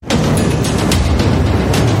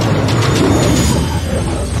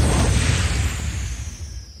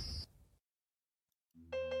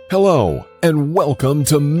Hello, and welcome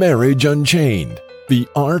to Marriage Unchained, the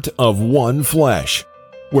art of one flesh,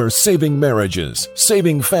 where saving marriages,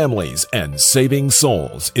 saving families, and saving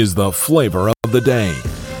souls is the flavor of the day.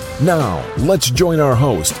 Now, let's join our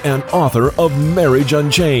host and author of Marriage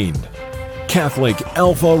Unchained, Catholic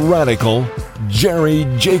Alpha Radical, Jerry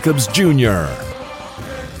Jacobs Jr.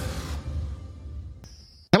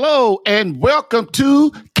 Hello, and welcome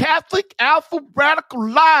to Catholic Alpha Radical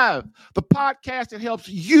Live, the podcast that helps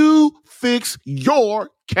you fix your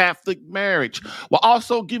Catholic marriage, while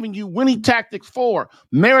also giving you winning tactics for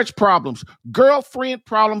marriage problems, girlfriend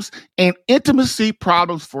problems, and intimacy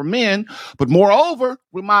problems for men. But moreover,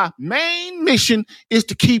 my main mission is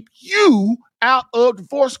to keep you out of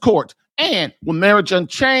divorce court. And with Marriage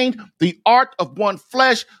Unchained, the art of one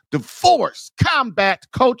flesh, divorce combat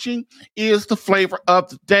coaching is the flavor of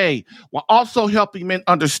the day, while also helping men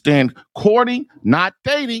understand courting, not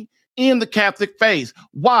dating, in the Catholic faith.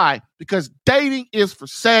 Why? Because dating is for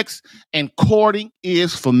sex and courting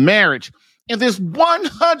is for marriage. In this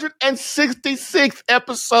 166th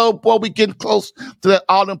episode, boy, we getting close to that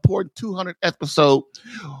all-important 200th episode.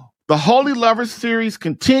 The Holy Lover series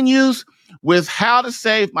continues with how to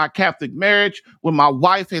save my Catholic marriage when my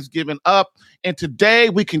wife has given up. And today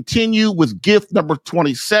we continue with gift number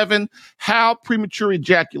 27, how premature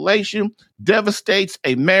ejaculation devastates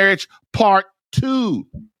a marriage, part 2.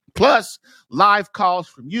 Plus, live calls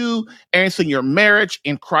from you answering your marriage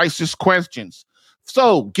and crisis questions.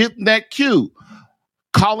 So get in that queue.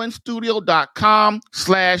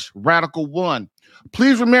 callinstudio.com/radical1.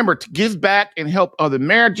 Please remember to give back and help other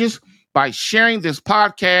marriages by sharing this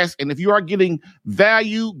podcast. And if you are getting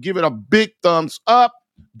value, give it a big thumbs up.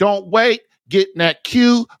 Don't wait. Get in that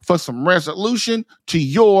queue for some resolution to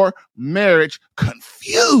your marriage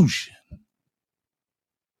confusion.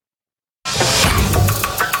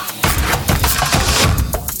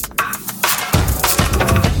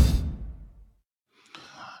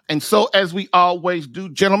 And so, as we always do,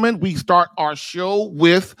 gentlemen, we start our show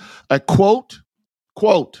with a quote.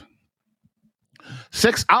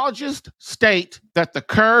 Sexologists state that the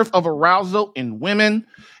curve of arousal in women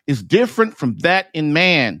is different from that in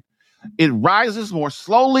man. It rises more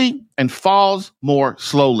slowly and falls more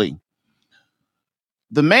slowly.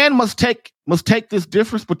 The man must take this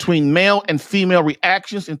difference between male and female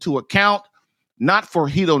reactions into account, not for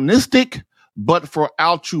hedonistic, but for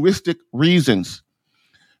altruistic reasons.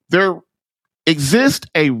 There exists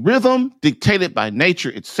a rhythm dictated by nature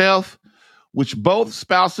itself, which both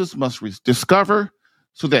spouses must discover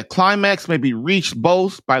so that climax may be reached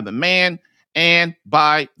both by the man and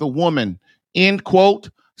by the woman. End quote.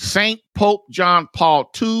 Saint Pope John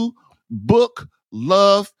Paul II, book,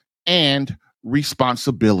 Love and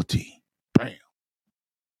Responsibility. Bam.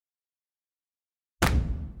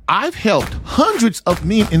 I've helped hundreds of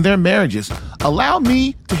men in their marriages. Allow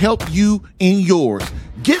me to help you in yours.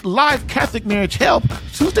 Get live Catholic marriage help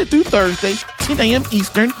Tuesday through Thursday, 10 a.m.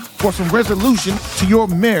 Eastern, for some resolution to your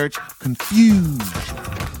marriage confusion.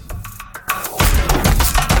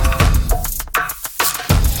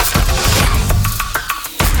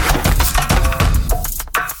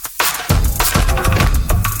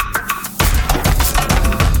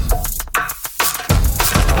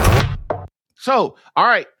 So, all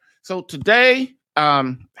right. So today,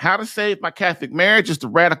 how to save my Catholic marriage is the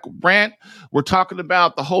radical rant. We're talking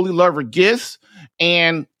about the Holy Lover gifts,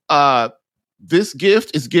 and this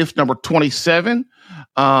gift is gift number 27,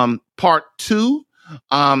 part 2.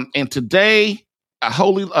 And today,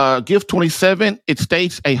 gift 27, it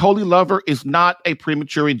states a holy lover is not a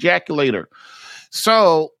premature ejaculator.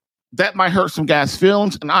 So that might hurt some guys'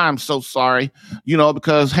 feelings, and I am so sorry,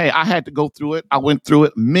 because, hey, I had to go through it. I went through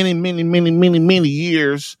it many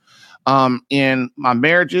years in my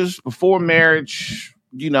marriages, before marriage,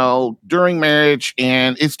 during marriage,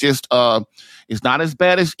 and it's just, it's not as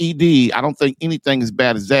bad as ED. I don't think anything as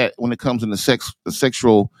bad as that when it comes into the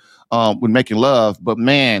sexual, when making love. But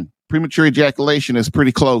man, premature ejaculation is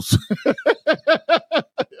pretty close.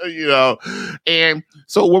 And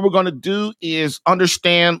so what we're going to do is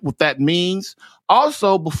understand what that means.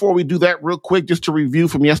 Also, before we do that, real quick, just to review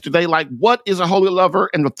from yesterday, like, what is a holy lover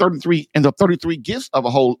and the 33 gifts of a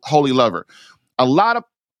holy lover? A lot of,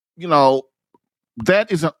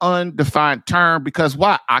 that is an undefined term, because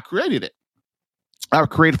why? I created it. I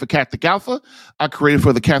created for Catholic Alpha. I created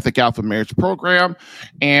for the Catholic Alpha Marriage Program,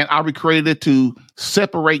 and I recreated it to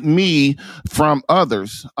separate me from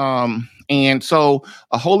others. And so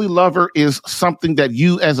a holy lover is something that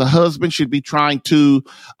you as a husband should be trying to,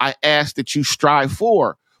 I ask that you strive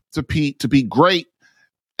for, to be great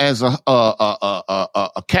as a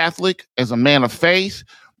Catholic, as a man of faith,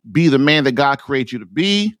 be the man that God created you to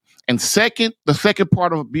be. And the second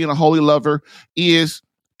part of being a holy lover is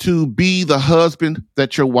to be the husband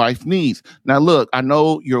that your wife needs. Now, look, I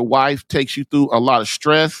know your wife takes you through a lot of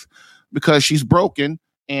stress because she's broken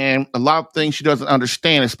and a lot of things she doesn't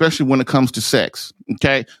understand, especially when it comes to sex.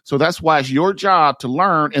 Okay. So that's why it's your job to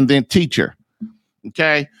learn and then teach her.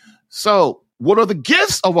 Okay. So what are the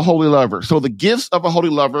gifts of a holy lover? So the gifts of a holy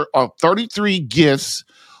lover are 33 gifts,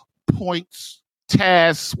 points,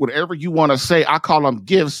 tasks, whatever you want to say. I call them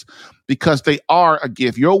gifts because they are a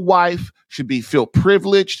gift. Your wife should feel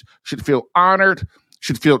privileged, should feel honored,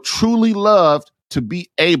 should feel truly loved to be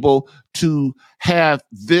able to have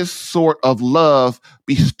this sort of love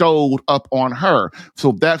bestowed up on her.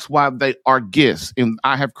 So that's why they are gifts. And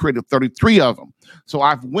I have created 33 of them. So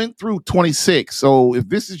I've went through 26. So if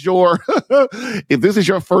this is your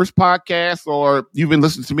first podcast, or you've been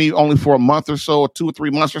listening to me only for a month or so, or 2 or 3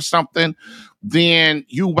 months or something, then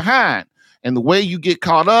you behind. And the way you get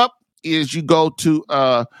caught up is you can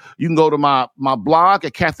go to my blog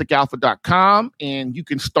at catholicalpha.com, and you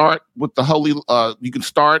can start with the holy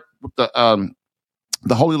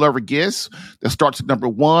lover gifts that starts at number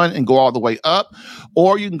 1 and go all the way up.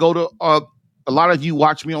 Or you can go to a lot of you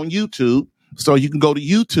watch me on YouTube, so you can go to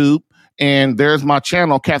YouTube, and there's my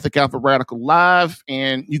channel, Catholic Alpha Radical Live,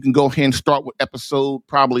 and you can go ahead and start with episode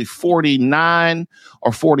probably 49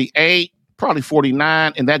 or 48, probably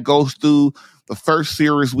 49, and that goes through the first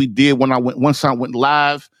series we did once I went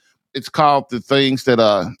live. It's called the things that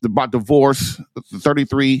about divorce, the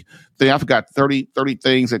 33 thing. I forgot 30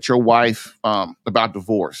 things that your wife about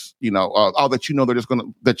divorce. All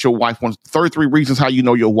that that your wife wants. 33 reasons how you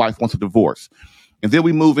know your wife wants a divorce. And then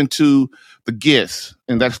we move into the gifts,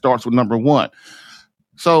 and that starts with number 1.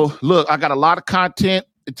 So look, I got a lot of content.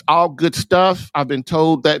 It's all good stuff. I've been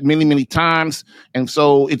told that many, many times. And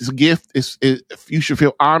so it's a gift. You should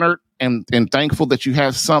feel honored and thankful that you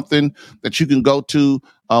have something that you can go to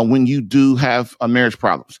when you do have marriage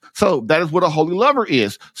problems. So that is what a holy lover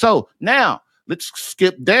is. So now let's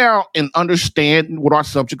skip down and understand what our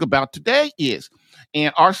subject about today is.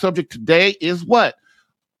 And our subject today is what?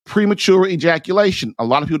 Premature ejaculation. A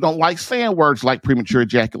lot of people don't like saying words like premature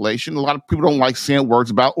ejaculation. A lot of people don't like saying words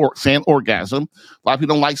about saying orgasm. A lot of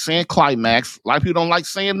people don't like saying climax. A lot of people don't like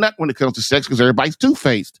saying that when it comes to sex because everybody's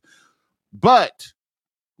two-faced. But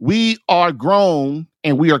we are grown,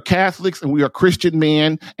 and we are Catholics, and we are Christian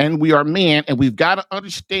men, and we are men, and we've got to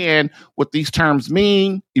understand what these terms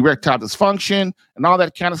mean, erectile dysfunction, and all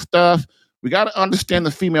that kind of stuff. We got to understand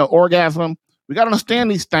the female orgasm. We got to understand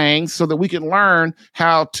these things so that we can learn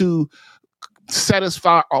how to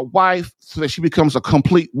satisfy our wife so that she becomes a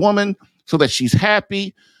complete woman, so that she's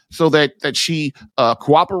happy, so that she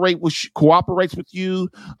cooperates with you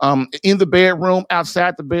in the bedroom,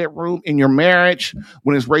 outside the bedroom, in your marriage,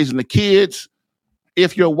 when it's raising the kids.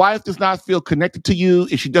 If your wife does not feel connected to you,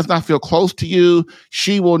 if she does not feel close to you,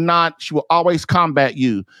 she will always combat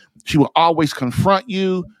you. She will always confront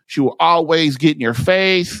you. She will always get in your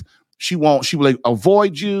face. She will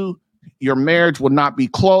avoid you. Your marriage will not be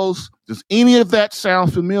close. Does any of that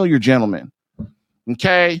sound familiar, gentlemen?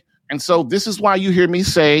 Okay. And so this is why you hear me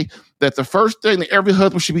say that the first thing that every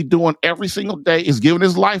husband should be doing every single day is giving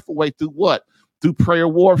his life away through what? Through prayer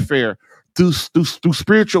warfare, through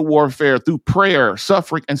spiritual warfare, through prayer,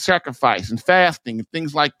 suffering, and sacrifice, and fasting, and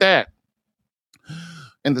things like that.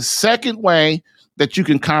 And the second way that you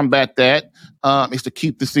can combat that is to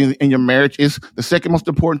keep this thing in your marriage. Is the second most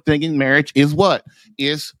important thing in marriage is what?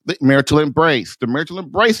 Is the marital embrace. The marital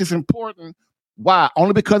embrace is important. Why?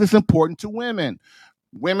 Only because it's important to women.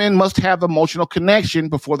 Women must have emotional connection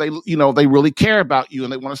before they really care about you,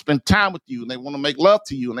 and they want to spend time with you, and they want to make love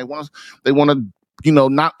to you, and they want to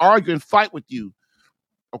not argue and fight with you.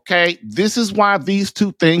 Okay, this is why these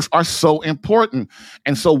two things are so important.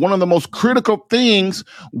 And so one of the most critical things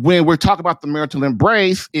when we're talking about the marital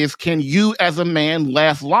embrace is, can you as a man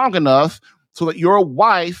last long enough so that your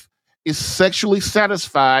wife is sexually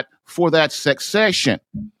satisfied for that sex session?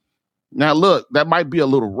 Now, look, that might be a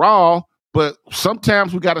little raw, but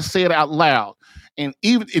sometimes we got to say it out loud. And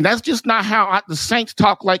that's just not how the saints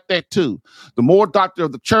talk like that too. The Moral Doctor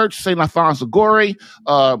of the Church, St. Alphonse Liguori,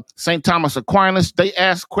 St. Thomas Aquinas, they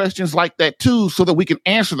ask questions like that too, so that we can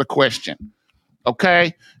answer the question.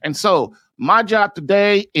 Okay? And so my job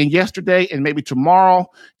today and yesterday and maybe tomorrow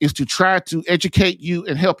is to try to educate you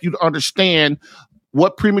and help you to understand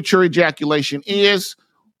what premature ejaculation is,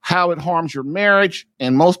 how it harms your marriage,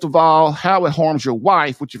 and most of all, how it harms your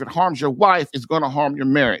wife, which if it harms your wife, it's going to harm your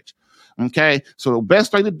marriage. Okay, so the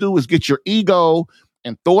best thing to do is get your ego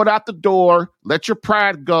and throw it out the door, let your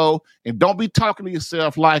pride go, and don't be talking to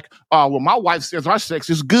yourself like, oh, well, my wife says our sex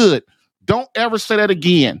is good. Don't ever say that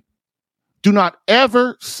again. Do not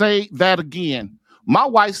ever say that again. My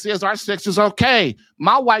wife says our sex is okay.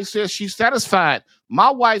 My wife says she's satisfied. My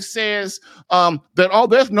wife says that,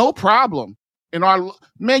 there's no problem.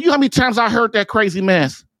 Man, you know how many times I heard that crazy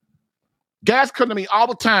mess? Guys come to me all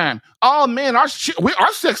the time. Oh, man, our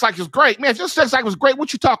sex life is great. Man, if your sex life was great,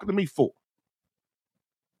 what you talking to me for?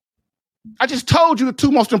 I just told you the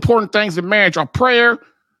two most important things in marriage are prayer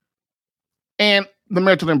and the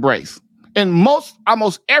marital embrace. And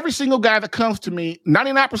almost every single guy that comes to me,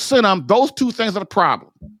 99% of them, those two things are the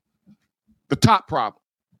problem. The top problem.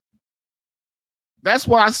 That's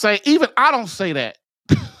why I say, even I don't say that.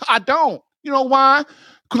 I don't. You know why?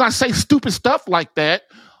 Because I say stupid stuff like that,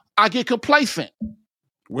 I get complacent.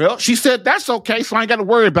 Well, she said that's okay, so I ain't got to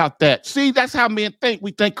worry about that. See, that's how men think.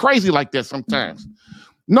 We think crazy like that sometimes.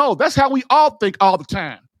 No, that's how we all think all the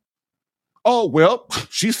time. Oh, well,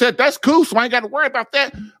 she said that's cool, so I ain't got to worry about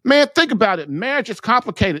that. Man, think about it. Marriage is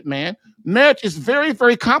complicated, man. Marriage is very,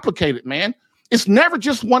 very complicated, man. It's never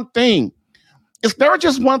just one thing. It's never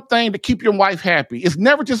just one thing to keep your wife happy. It's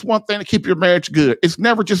never just one thing to keep your marriage good. It's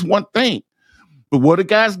never just one thing. But what do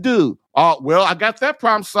guys do? Oh, well, I got that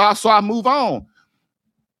problem solved, so I move on.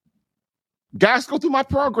 Guys go through my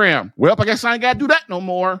program. Well, I guess I ain't got to do that no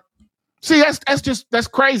more. See, that's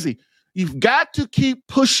crazy. You've got to keep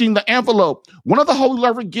pushing the envelope. One of the holy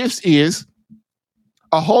lover gifts is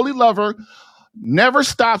a holy lover never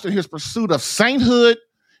stops in his pursuit of sainthood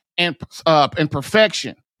and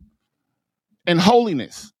perfection and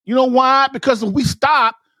holiness. You know why? Because if we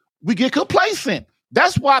stop, we get complacent.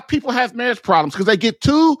 That's why people have marriage problems, because they get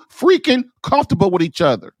too freaking comfortable with each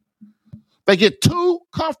other. They get too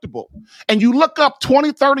comfortable. And you look up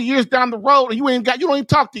 20, 30 years down the road and you don't even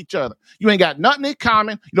talk to each other. You ain't got nothing in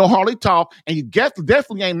common. You don't hardly talk. And you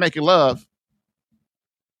definitely ain't making love.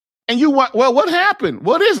 And you want, well, what happened?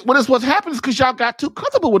 What's happened is because y'all got too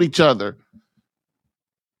comfortable with each other.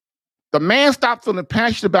 The man stopped feeling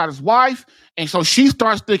passionate about his wife. And so she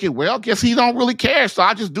starts thinking, well, guess he don't really care. So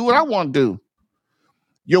I just do what I want to do.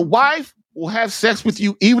 Your wife will have sex with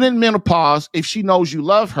you even in menopause if she knows you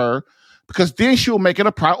love her, because then she'll make it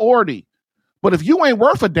a priority. But if you ain't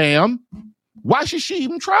worth a damn, why should she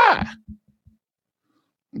even try?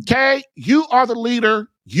 Okay? You are the leader.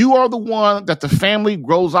 You are the one that the family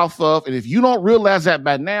grows off of. And if you don't realize that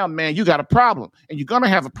by now, man, you got a problem. And you're going to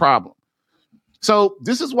have a problem. So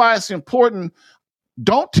this is why it's important.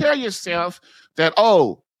 Don't tell yourself that,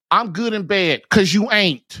 oh, I'm good in bed, because you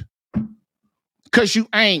ain't. Because you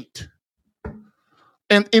ain't.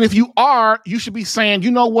 And if you are, you should be saying,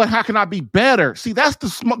 you know what? How can I be better? See, that's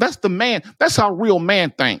the man. That's how a real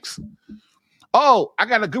man thinks. Oh, I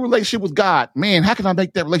got a good relationship with God. Man, how can I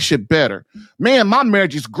make that relationship better? Man, my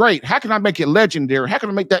marriage is great. How can I make it legendary? How can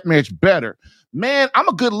I make that marriage better? Man, I'm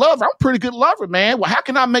a good lover. I'm a pretty good lover, man. Well, how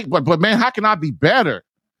can I but man, how can I be better?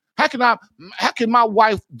 How can my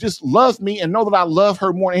wife just love me and know that I love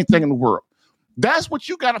her more than anything in the world? That's what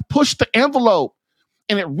you got to push the envelope.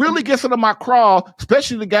 And it really gets under my crawl,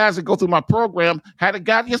 especially the guys that go through my program. Had a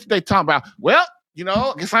guy yesterday talking about, well,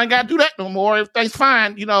 I guess I ain't got to do that no more. Everything's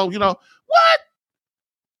fine. What?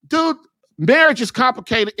 Dude, marriage is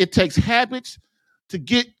complicated. It takes habits to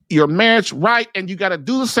get your marriage right, and you got to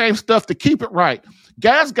do the same stuff to keep it right.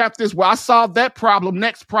 Guys got this, well, I solved that problem,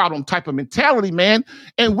 next problem type of mentality, man.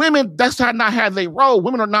 And women, that's not how they roll.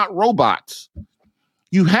 Women are not robots.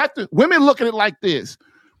 Women look at it like this.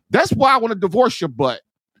 That's why I want to divorce your butt,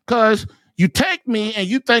 because you take me and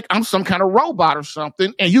you think I'm some kind of robot or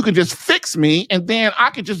something, and you can just fix me, and then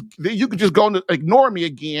you can just go and ignore me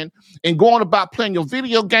again and go on about playing your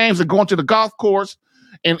video games and going to the golf course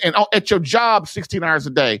and at your job 16 hours a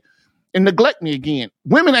day and neglect me again.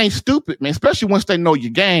 Women ain't stupid, man, especially once they know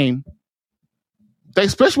your game. They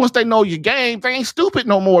ain't stupid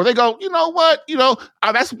no more. They go, you know what?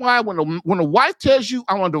 That's why when a wife tells you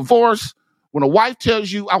I want a divorce, when a wife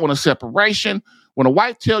tells you I want a separation, when a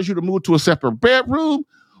wife tells you to move to a separate bedroom,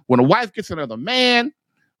 when a wife gets another man,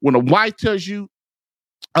 when a wife tells you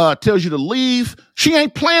to leave, she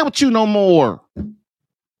ain't playing with you no more.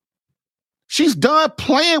 She's done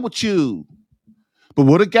playing with you. But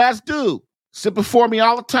what do guys do? Sit before me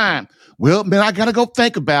all the time. Well, man, I got to go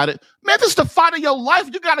think about it. Man, this is the fight of your life.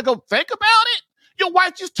 You got to go think about it. Your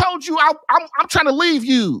wife just told you I'm trying to leave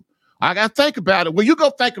you. I got to think about it. Well, you go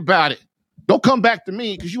think about it. Don't come back to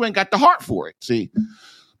me because you ain't got the heart for it. See,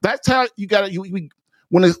 that's how you got to.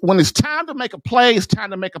 When it's time to make a play, it's time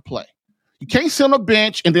to make a play. You can't sit on a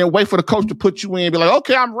bench and then wait for the coach to put you in and be like,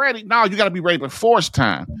 okay, I'm ready. No, you got to be ready before it's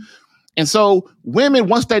time. And so women,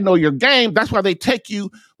 once they know your game, that's why they take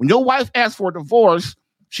you. When your wife asks for a divorce,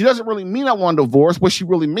 she doesn't really mean I want a divorce. What she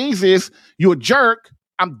really means is, you're a jerk.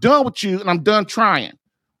 I'm done with you and I'm done trying.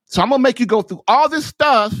 So I'm going to make you go through all this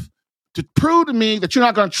stuff to prove to me that you're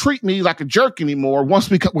not going to treat me like a jerk anymore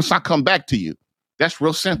once I come back to you. That's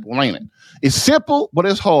real simple, ain't it? It's simple, but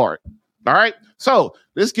it's hard. All right. So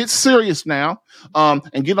let's get serious now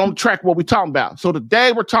and get on track what we're talking about. So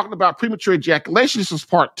today we're talking about premature ejaculation. This is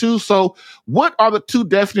part 2. So what are the 2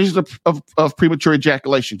 definitions of premature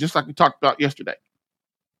ejaculation? Just like we talked about yesterday.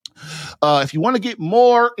 If you want to get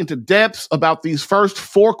more into depth about these first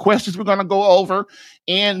 4 questions we're going to go over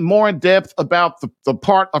and more in depth about the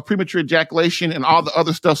part of premature ejaculation and all the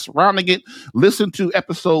other stuff surrounding it, listen to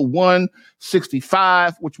episode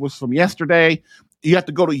 165, which was from yesterday. You have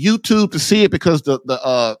to go to YouTube to see it because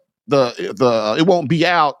it won't be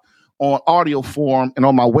out on audio form and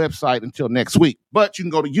on my website until next week. But you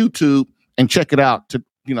can go to YouTube and check it out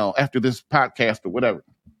after this podcast or whatever.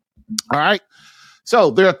 All right.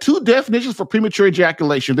 So there are 2 definitions for premature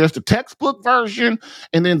ejaculation. There's the textbook version,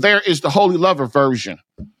 and then there is the Holy Lover version.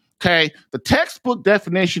 Okay. The textbook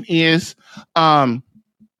definition is that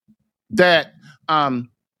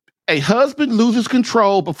a husband loses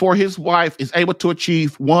control before his wife is able to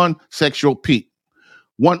achieve 1 sexual peak,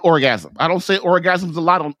 1 orgasm. I don't say orgasms a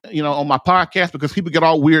lot on my podcast because people get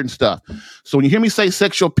all weird and stuff. So when you hear me say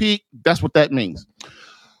sexual peak, that's what that means.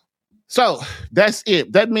 So that's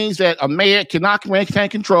it. That means that a man cannot maintain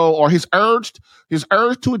control, or his urge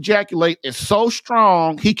to ejaculate is so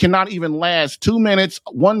strong he cannot even last 2 minutes,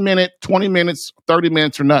 1 minute, 20 minutes, 30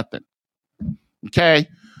 minutes, or nothing. Okay,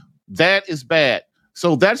 that is bad.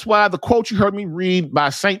 So that's why the quote you heard me read by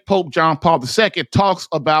St. Pope John Paul II talks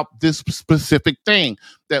about this specific thing,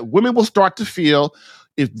 that women will start to feel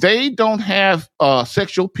if they don't have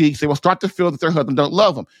sexual peaks, they will start to feel that their husband don't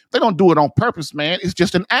love them. They don't do it on purpose, man. It's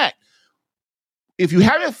just an act. If you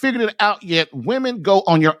haven't figured it out yet, women go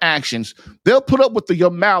on your actions. They'll put up with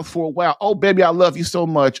your mouth for a while. Oh, baby, I love you so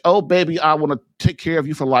much. Oh, baby, I want to take care of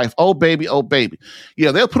you for life. Oh, baby, oh, baby.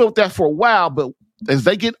 Yeah, they'll put up with that for a while, but as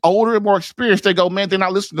they get older and more experienced, they go, man, they're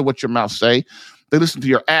not listening to what your mouth say. They listen to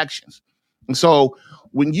your actions. And so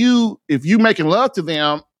if you're making love to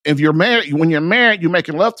them, when you're married, you're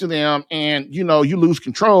making love to them and, you lose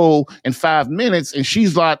control in 5 minutes and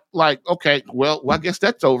she's like, okay, well, I guess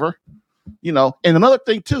that's over. And another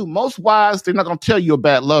thing too, most wives, they're not going to tell you a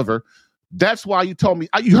bad lover. That's why you told me,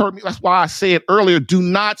 you heard me. That's why I said earlier, do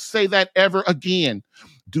not say that ever again.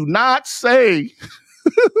 Do not say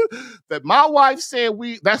that my wife said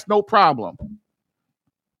that's no problem.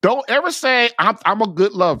 Don't ever say I'm a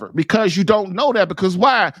good lover, because you don't know that. Because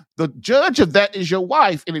why? The judge of that is your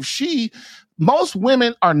wife. And most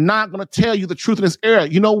women are not going to tell you the truth in this area.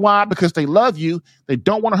 You know why? Because they love you. They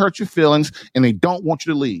don't want to hurt your feelings and they don't want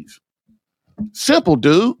you to leave. Simple,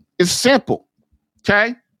 dude. It's simple.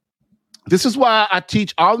 Okay. This is why I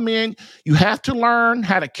teach all men. You have to learn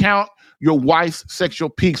how to count your wife's sexual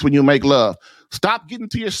peaks when you make love. Stop getting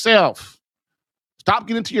to yourself.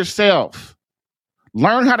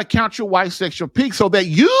 Learn how to count your wife's sexual peaks so that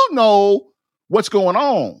you know what's going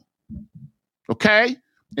on. Okay.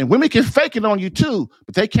 And women can fake it on you too,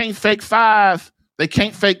 but they can't fake 5. They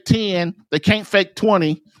can't fake 10. They can't fake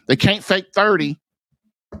 20. They can't fake 30.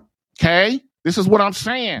 Okay. This is what I'm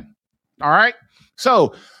saying. All right.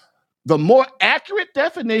 So the more accurate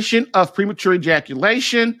definition of premature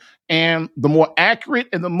ejaculation and the more accurate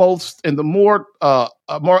and the one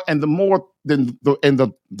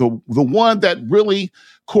that really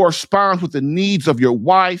corresponds with the needs of your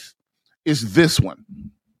wife is this one.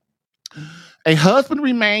 A husband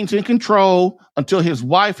remains in control until his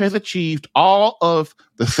wife has achieved all of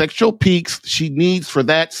the sexual peaks she needs for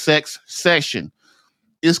that sex session.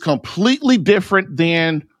 It's completely different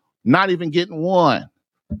than not even getting one.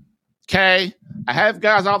 Okay? I have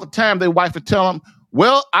guys all the time, their wife would tell them,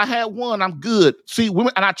 well, I had one, I'm good. See,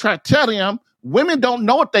 women, and I try to tell them, women don't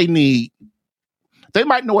know what they need. They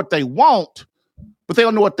might know what they want, but they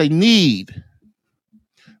don't know what they need.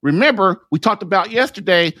 Remember, we talked about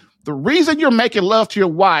yesterday, the reason you're making love to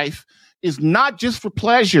your wife is not just for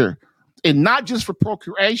pleasure and not just for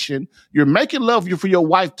procreation. You're making love for your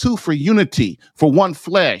wife too, for unity, for one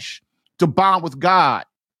flesh, to bond with God.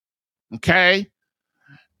 Okay?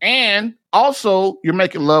 And also, you're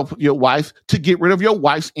making love with your wife to get rid of your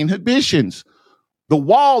wife's inhibitions. The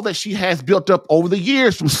wall that she has built up over the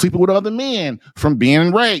years from sleeping with other men, from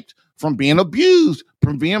being raped, from being abused,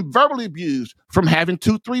 from being verbally abused, from having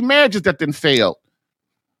 2-3 marriages that then failed.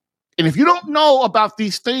 And if you don't know about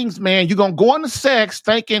these things, man, you're going to go into sex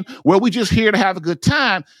thinking, well, we're just here to have a good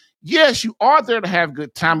time. Yes, you are there to have a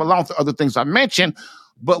good time along with the other things I mentioned,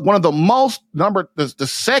 But one of the the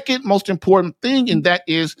second most important thing in that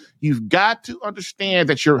is you've got to understand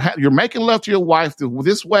that you're making love to your wife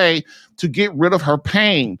this way to get rid of her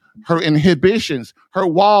pain, her inhibitions, her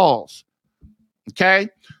walls. Okay.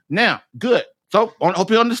 Now, good. So I hope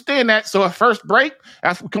you understand that. So our first break,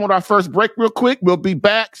 after we come with our first break real quick, we'll be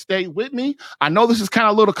back. Stay with me. I know this is kind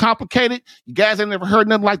of a little complicated. You guys ain't never heard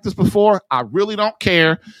nothing like this before. I really don't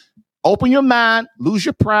care. Open your mind, lose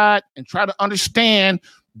your pride, and try to understand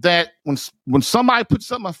that when somebody puts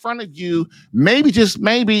something in front of you, maybe, just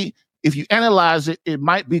maybe, if you analyze it, it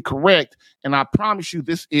might be correct. And I promise you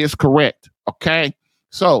this is correct. Okay?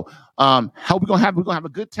 So how we're gonna have a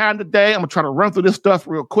good time today. I'm gonna try to run through this stuff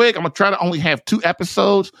real quick. I'm gonna try to only have 2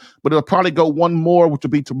 episodes, but it'll probably go one more, which will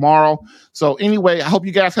be tomorrow. So anyway, I hope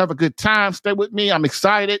you guys have a good time. Stay with me. I'm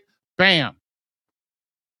excited. Bam.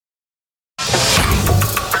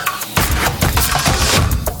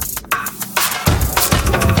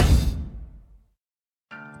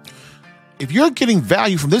 If you're getting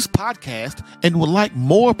value from this podcast and would like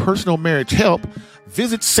more personal marriage help,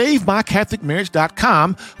 visit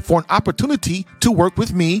SaveMyCatholicMarriage.com for an opportunity to work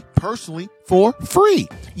with me personally for free.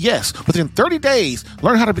 Yes, within 30 days,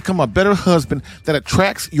 learn how to become a better husband that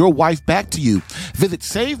attracts your wife back to you. Visit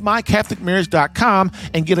SaveMyCatholicMarriage.com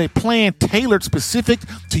and get a plan tailored specific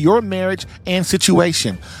to your marriage and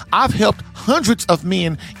situation. I've helped hundreds of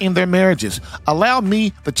men in their marriages. Allow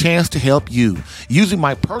me the chance to help you using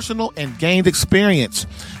my personal and gained experience.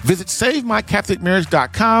 Visit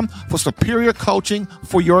SaveMyCatholicMarriage.com for superior coaching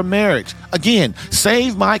for your marriage. Again,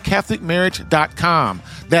 SaveMyCatholicMarriage.com.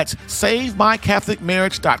 That's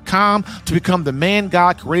SaveMyCatholicMarriage.com to become the man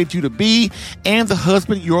God created you to be and the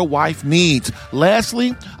husband your wife needs.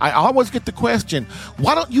 Lastly, I always get the question,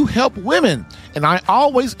 why don't you help women? And I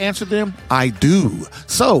always answer them, I do.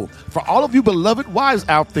 So, for all of you beloved wives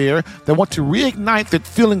out there that want to reignite that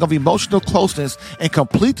feeling of emotional closeness and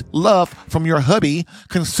complete love from your hubby,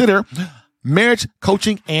 consider marriage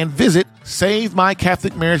coaching and visit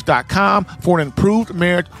SaveMyCatholicMarriage.com for an improved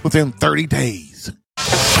marriage within 30 days.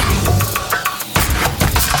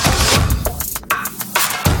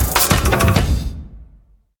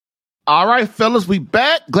 All right, fellas, we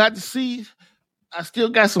back. Glad to see I still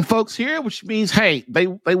got some folks here, which means, hey, they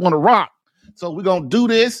want to rock. So we're going to do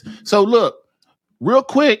this. So look, real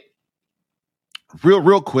quick,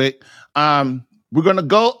 real quick. We're going to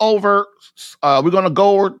go over,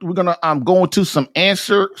 go into some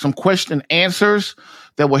question and answers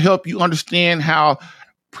that will help you understand how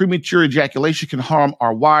premature ejaculation can harm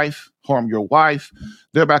your wife,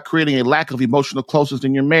 thereby creating a lack of emotional closeness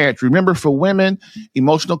in your marriage. Remember, for women,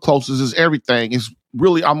 emotional closeness is everything. It's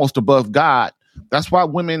really almost above God. That's why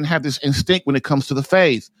women have this instinct when it comes to the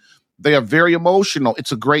faith. They are very emotional.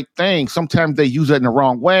 It's a great thing. Sometimes they use it in the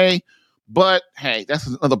wrong way, but hey, that's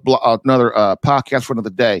another podcast for another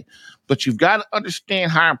day. But you've got to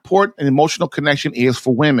understand how important an emotional connection is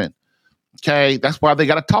for women. Okay, that's why they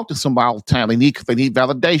got to talk to somebody all the time. They need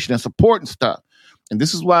validation and support and stuff. And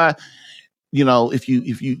this is why, if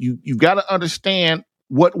you've got to understand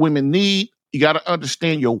what women need. You got to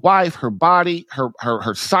understand your wife, her body,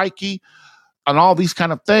 her psyche, and all these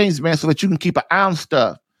kind of things, man, so that you can keep an eye on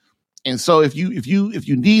stuff. And so if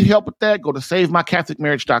you need help with that, go to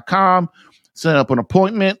SaveMyCatholicMarriage.com, set up an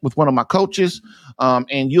appointment with one of my coaches, and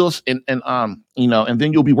then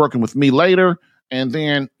you'll be working with me later. And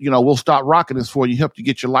then, we'll start rocking this for you, help you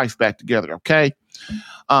get your life back together. Okay.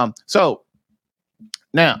 So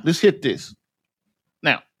now let's hit this.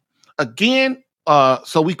 Now, again,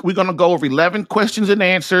 so we're going to go over 11 questions and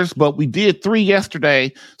answers, but we did 3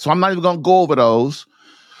 yesterday. So I'm not even going to go over those.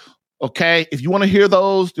 Okay. If you want to hear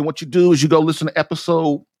those, then what you do is you go listen to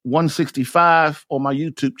episode 165 on my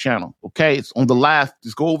YouTube channel. Okay. It's on the live.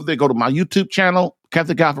 Just go over there, go to my YouTube channel,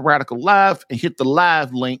 Catholic Guy for Radical Live, and hit the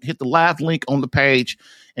live link on the page,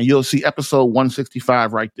 and you'll see episode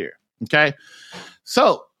 165 right there. Okay.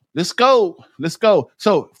 So let's go.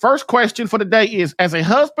 So first question for the day is, as a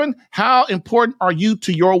husband, how important are you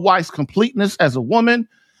to your wife's completeness as a woman,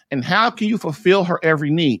 and how can you fulfill her every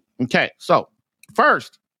need? Okay. So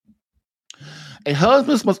first, a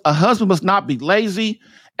husband must not be lazy,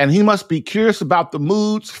 and he must be curious about the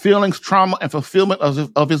moods, feelings, trauma, and fulfillment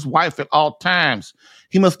of his wife at all times.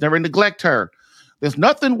 He must never neglect her. There's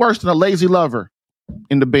nothing worse than a lazy lover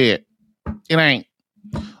in the bed. It ain't.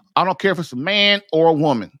 I don't care if it's a man or a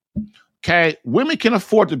woman. Okay? Women can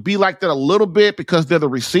afford to be like that a little bit because they're the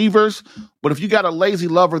receivers. But if you got a lazy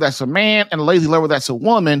lover that's a man and a lazy lover that's a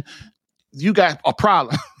woman, you got a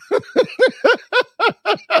problem.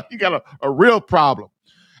 You got a real problem.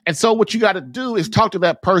 And so what you got to do is talk to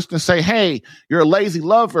that person and say, hey, you're a lazy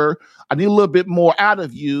lover. I need a little bit more out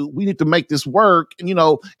of you. We need to make this work. And,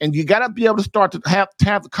 and you got to be able to start to have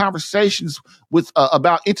the conversations with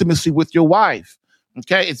about intimacy with your wife.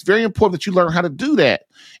 Okay. It's very important that you learn how to do that.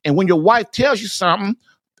 And when your wife tells you something,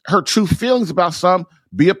 her true feelings about something,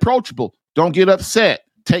 be approachable. Don't get upset.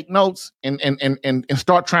 Take notes and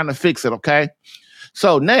start trying to fix it. Okay.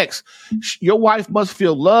 So next, your wife must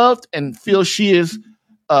feel loved and feel she is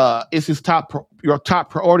your top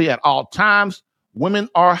priority at all times. Women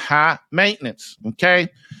are high maintenance. Okay.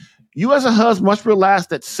 You as a husband must realize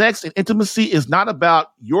that sex and intimacy is not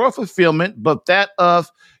about your fulfillment, but that of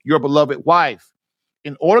your beloved wife.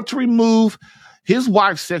 In order to remove his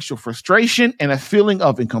wife's sexual frustration and a feeling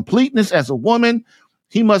of incompleteness as a woman,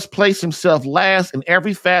 he must place himself last in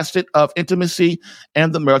every facet of intimacy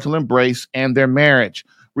and the marital embrace and their marriage.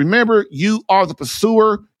 Remember, you are the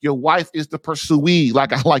pursuer. Your wife is the pursuee,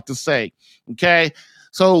 like I like to say. Okay.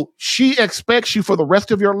 So she expects you for the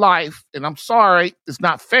rest of your life. And I'm sorry, it's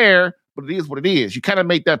not fair, but it is what it is. You kind of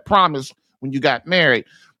made that promise when you got married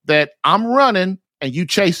that I'm running and you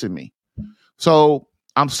chasing me. So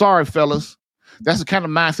I'm sorry, fellas. That's the kind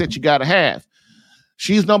of mindset you got to have.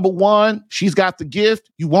 She's number one. She's got the gift.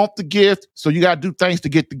 You want the gift. So you got to do things to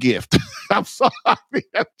get the gift. I'm sorry.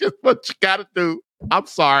 That's just what you got to do. I'm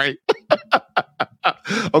sorry.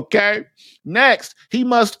 Okay. Next, he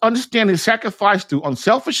must understand his sacrifice through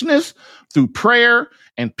unselfishness, through prayer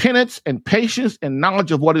and penance and patience and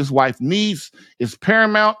knowledge of what his wife needs is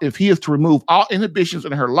paramount if he is to remove all inhibitions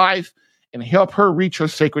in her life and help her reach her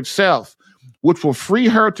sacred self, which will free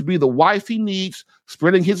her to be the wife he needs,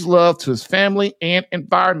 spreading his love to his family and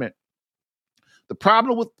environment. The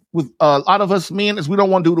problem with a lot of us men is we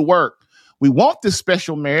don't want to do the work. We want this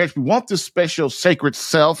special marriage. We want this special sacred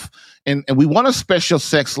self, and we want a special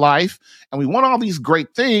sex life, and we want all these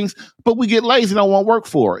great things, but we get lazy and don't want to work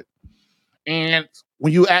for it. And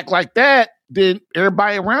when you act like that, then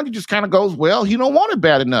everybody around you just kind of goes, well, he don't want it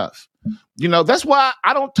bad enough. That's why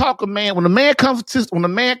I don't talk a man. When a man comes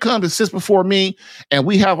and sits before me and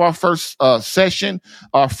we have our first session,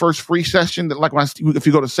 our first free session, if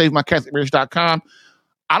you go to SaveMyCatholicMarriage.com,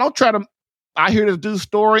 I hear the dude's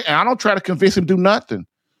story and I don't try to convince him to do nothing.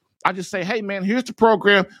 I just say, hey man, here's the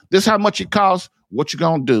program. This is how much it costs. What you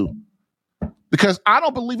gonna do? Because I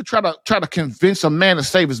don't believe in try to convince a man to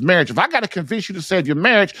save his marriage. If I got to convince you to save your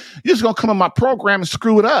marriage, you're just gonna come in my program and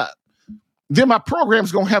screw it up. Then my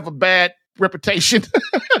program's gonna have a bad reputation.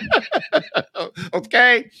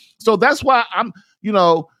 Okay, so that's why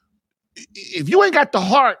if you ain't got the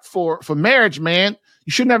heart for marriage, man,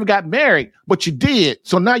 you should never got married, but you did.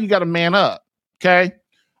 So now you got to man up. Okay.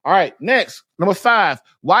 All right. Next, number 5.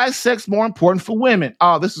 Why is sex more important for women?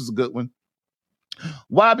 Oh, this is a good one.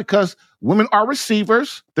 Why? Because women are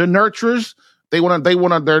receivers. They're nurturers.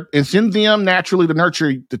 It's in them naturally to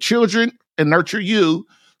nurture the children and nurture you.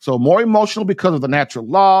 So more emotional because of the natural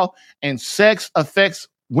law, and sex affects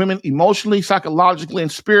women emotionally, psychologically,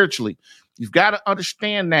 and spiritually. You've got to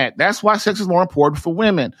understand that. That's why sex is more important for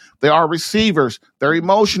women. They are receivers. They're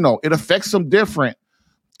emotional. It affects them different.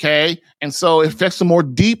 Okay. And so it affects them more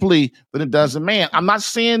deeply than it does a man. I'm not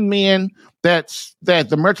saying men that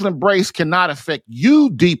the marital embrace cannot affect you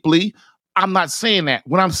deeply. I'm not saying that.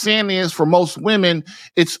 What I'm saying is for most women,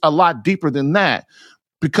 it's a lot deeper than that,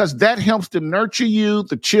 because that helps to nurture you,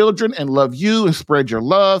 the children, and love you and spread your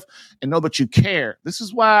love and know that you care. This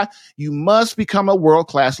is why you must become a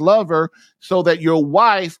world-class lover, so that your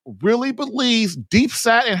wife really believes deep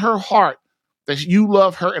side in her heart that you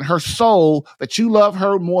love her, and her soul, that you love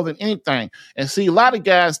her more than anything. And see, a lot of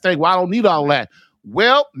guys think, well, I don't need all that.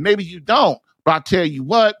 Well, maybe you don't, but I'll tell you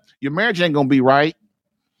what, your marriage ain't going to be right.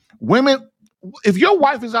 Women, if your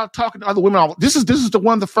wife is out talking to other women, this is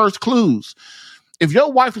one of the first clues. If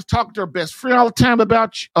your wife is talking to her best friend all the time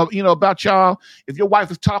about y'all, if your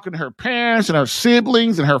wife is talking to her parents and her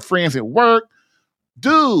siblings and her friends at work,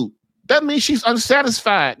 dude, that means she's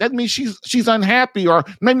unsatisfied. That means she's unhappy, or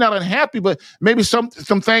maybe not unhappy, but maybe some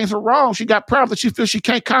things are wrong. She got problems that she feels she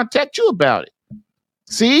can't contact you about it.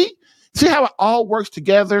 See how it all works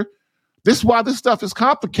together? This is why this stuff is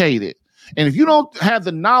complicated. And if you don't have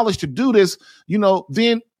the knowledge to do this,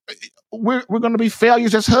 then we're going to be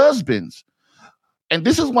failures as husbands. And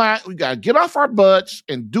this is why we got to get off our butts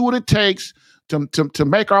and do what it takes to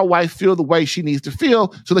make our wife feel the way she needs to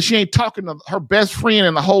feel, so that she ain't talking to her best friend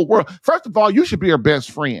in the whole world. First of all, you should be her best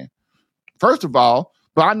friend. First of all,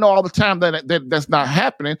 but I know all the time that's not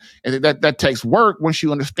happening, and that takes work once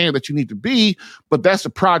you understand that you need to be. But that's a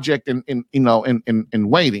project in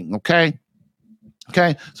waiting. Okay.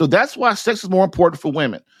 So that's why sex is more important for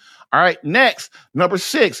women. All right, next, number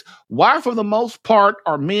 6. Why, for the most part,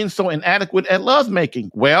 are men so inadequate at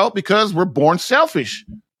lovemaking? Well, because we're born selfish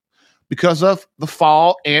because of the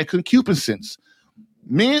fall and concupiscence.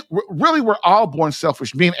 Men, really, we're all born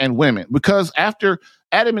selfish, men and women, because after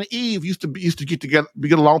Adam and Eve used to get together,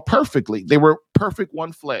 get along perfectly. They were perfect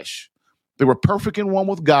one flesh. They were perfect in one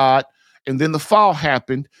with God, and then the fall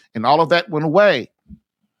happened, and all of that went away.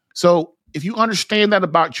 So if you understand that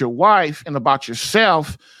about your wife and about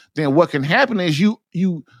yourself, then what can happen is you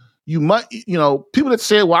might, people that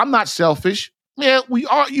say, well, I'm not selfish. Yeah, we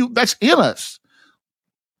are. That's in us.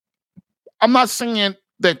 I'm not saying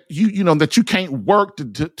that that you can't work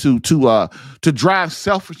to drive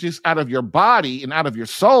selfishness out of your body and out of your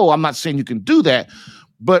soul. I'm not saying you can do that,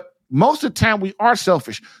 but most of the time we are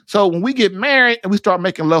selfish. So when we get married and we start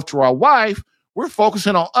making love to our wife, we're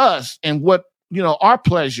focusing on us and what, our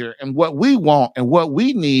pleasure and what we want and what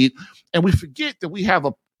we need. And we forget that we have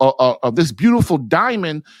this beautiful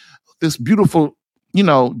diamond, this beautiful,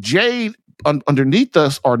 jade underneath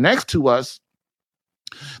us or next to us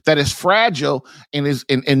that is fragile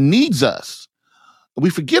and needs us. We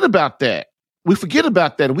forget about that. We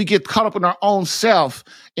get caught up in our own self,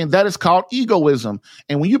 and that is called egoism.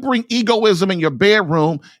 And when you bring egoism in your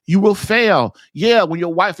bedroom, you will fail. Yeah, when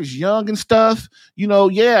your wife is young and stuff,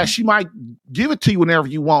 she might give it to you whenever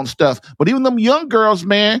you want stuff. But even them young girls,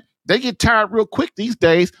 man, they get tired real quick these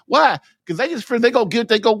days. Why? Because they go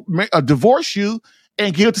divorce you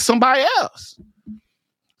and give it to somebody else.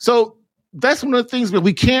 So that's one of the things that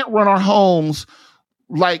we can't run our homes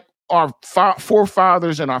like our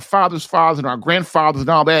forefathers and our fathers' fathers and our grandfathers and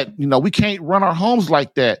all that. We can't run our homes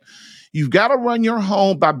like that. You've got to run your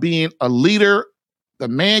home by being a leader, the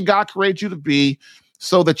man God created you to be,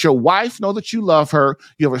 so that your wife know that you love her.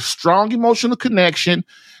 You have a strong emotional connection,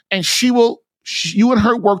 and you and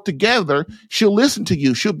her work together. She'll listen to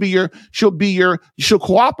you. She'll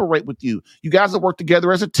cooperate with you. You guys will work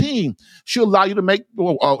together as a team. She'll allow you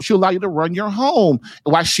to run your home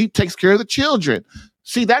while she takes care of the children.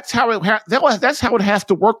 See, that's how it has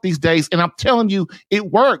to work these days. And I'm telling you,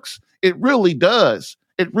 it works. It really does.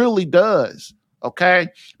 It really does. Okay.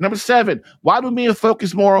 Number 7, why do men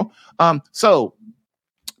focus more?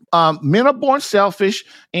 Men are born selfish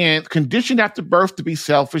and conditioned after birth to be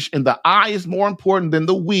selfish, and the I is more important than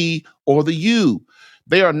the we or the you.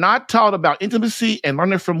 They are not taught about intimacy and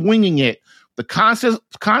learning from winging it. The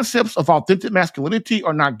concepts of authentic masculinity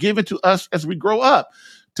are not given to us as we grow up.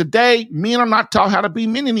 Today, men are not taught how to be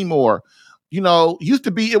men anymore. Used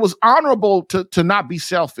to be, it was honorable to not be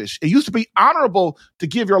selfish. It used to be honorable to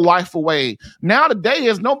give your life away. Now today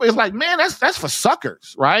it's like, man, that's for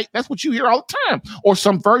suckers, right? That's what you hear all the time, or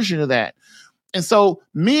some version of that. And so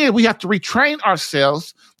men, we have to retrain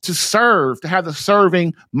ourselves to serve, to have the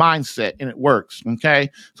serving mindset, and it works. Okay.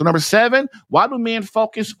 So number 7, why do men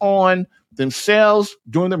focus on themselves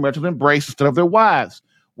during the marital embrace instead of their wives?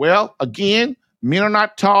 Well, again, men are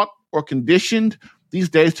not taught or conditioned these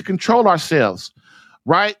days to control ourselves,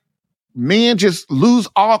 right? Men just lose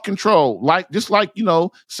all control, just like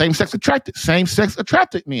same-sex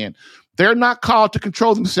attracted men. They're not called to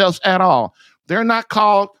control themselves at all. They're not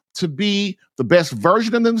called to be the best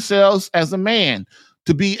version of themselves as a man,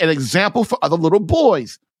 to be an example for other little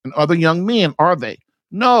boys and other young men, are they?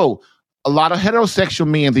 No. A lot of heterosexual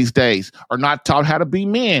men these days are not taught how to be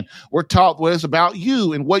men. We're taught what it's about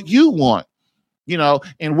you and what you want.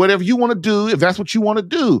 And whatever you want to do, if that's what you want to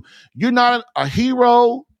do. You're not a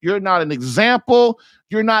hero. You're not an example.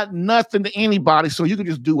 You're not nothing to anybody. So you can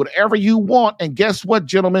just do whatever you want. And guess what,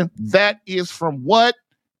 gentlemen? That is from what?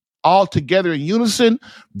 All together in unison.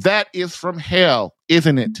 That is from hell,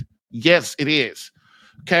 isn't it? Yes, it is.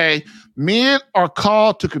 Okay. We are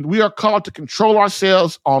called to control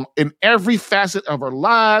ourselves in every facet of our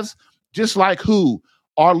lives, just like who?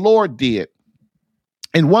 Our Lord did.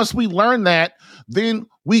 And once we learn that, then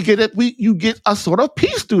you get a sort of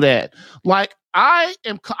peace through that. Like I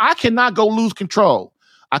cannot go lose control.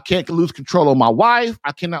 I can't lose control of my wife.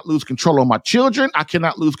 I cannot lose control of my children. I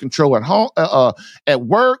cannot lose control at home, at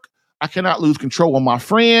work. I cannot lose control of my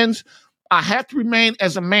friends. I have to remain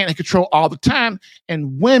as a man in control all the time.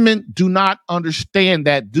 And women do not understand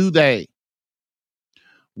that, do they?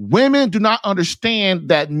 Women do not understand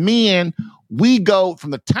that men, we go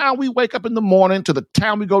from the time we wake up in the morning to the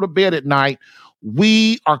time we go to bed at night.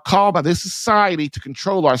 We are called by this society to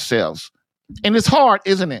control ourselves. And it's hard,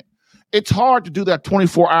 isn't it? It's hard to do that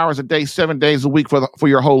 24 hours a day, 7 days a week for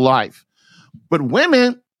your whole life. But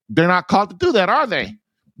women, they're not called to do that, are they?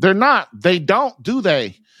 They're not. They don't, do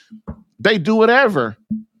they? They do whatever.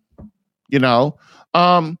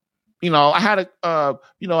 I had I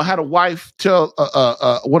had a wife tell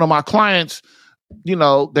one of my clients,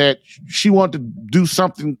 that she wanted to do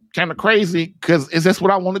something kind of crazy because that's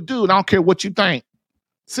what I want to do, and I don't care what you think.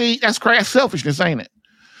 See, that's crass selfishness, ain't it?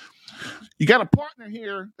 You got a partner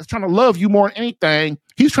here that's trying to love you more than anything.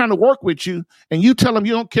 He's trying to work with you, and you tell him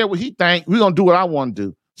you don't care what he thinks. We're going to do what I want to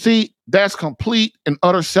do. See, that's complete and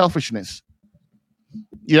utter selfishness.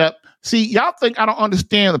 Yep. See, y'all think I don't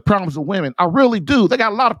understand the problems of women. I really do. They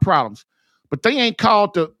got a lot of problems, but they ain't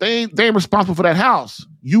they ain't responsible for that house.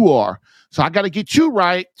 You are. So I got to get you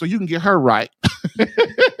right so you can get her right.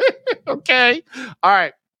 Okay. All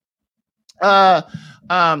right.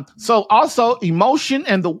 So also emotion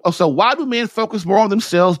so why do men focus more on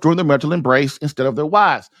themselves during the marital embrace instead of their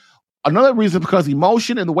wives? Another reason, because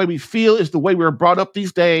emotion and the way we feel is the way we're brought up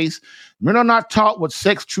these days. Men are not taught what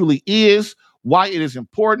sex truly is, why it is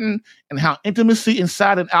important, and how intimacy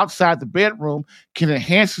inside and outside the bedroom can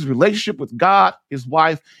enhance his relationship with God, his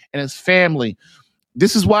wife, and his family.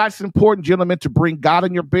 This is why it's important, gentlemen, to bring God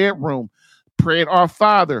in your bedroom. Pray at Our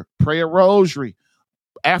Father, pray a rosary.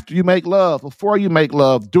 After you make love, before you make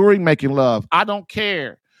love, during making love, I don't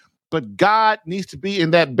care. But God needs to be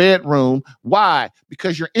in that bedroom. Why?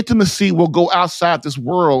 Because your intimacy will go outside this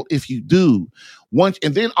world if you do. Once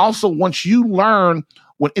you learn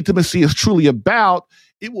what intimacy is truly about,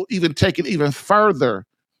 it will even take it even further.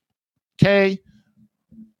 Okay?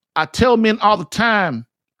 I tell men all the time,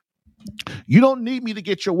 you don't need me to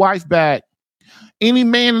get your wife back. Any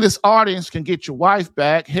man in this audience can get your wife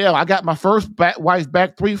back. Hell, I got my first wife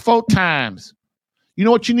back 3-4 times. You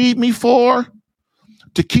know what you need me for?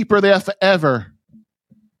 To keep her there forever.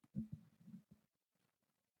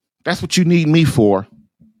 That's what you need me for.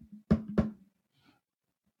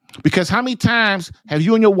 Because how many times have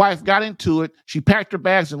you and your wife got into it, she packed her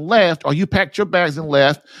bags and left, or you packed your bags and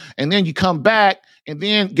left, and then you come back, and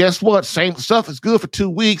then guess what? Same stuff is good for 2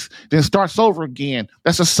 weeks, then it starts over again.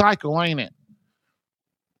 That's a cycle, ain't it?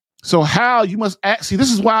 So how you must act. See,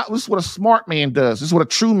 this is what a smart man does. This is what a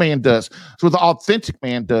true man does. This is what the authentic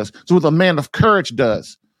man does. This is what a man of courage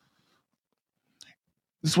does.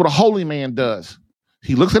 This is what a holy man does.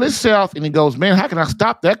 He looks at himself and he goes, man, how can I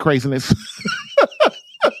stop that craziness?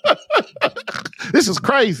 This is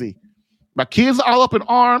crazy. My kids are all up in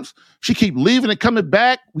arms. She keep leaving and coming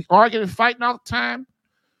back. We arguing and fighting all the time.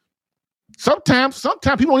 Sometimes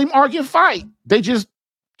people don't even argue and fight.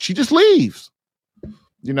 She just leaves.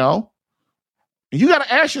 And you got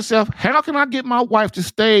to ask yourself, how can I get my wife to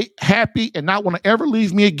stay happy and not want to ever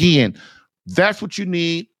leave me again? That's what you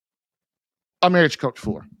need a marriage coach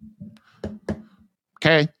for.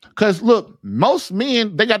 Okay? Because look, most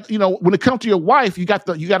men, they got, when it comes to your wife, you got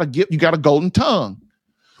a golden tongue.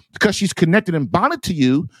 Because she's connected and bonded to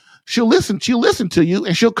you, she'll listen to you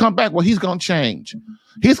and she'll come back. Well, he's gonna change.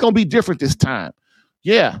 He's gonna be different this time.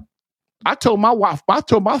 Yeah. I told my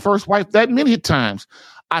first wife that many times.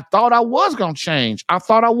 I thought I was going to change. I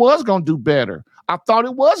thought I was going to do better. I thought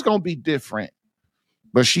it was going to be different.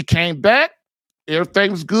 But she came back.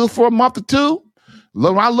 Everything was good for a month or two.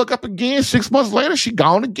 When I look up again, 6 months later, she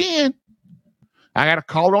gone again. I got to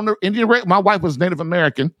call on the Indian. My wife was Native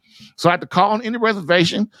American. So I had to call on the Indian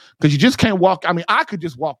reservation because you just can't walk. I mean, I could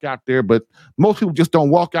just walk out there, but most people just don't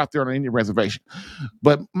walk out there on an Indian reservation.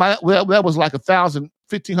 But that was like 1,000,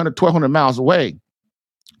 1,500, 1,200 miles away.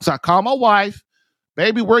 So I called my wife,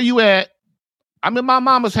 baby, where you at? I'm in my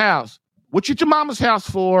mama's house. What you at your mama's house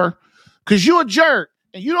for? Because you a jerk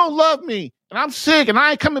and you don't love me and I'm sick and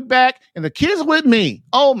I ain't coming back and the kids with me.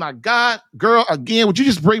 Oh my God, girl, again, would you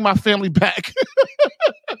just bring my family back?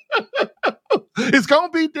 It's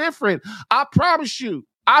going to be different. I promise you,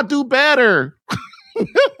 I'll do better.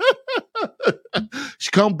 She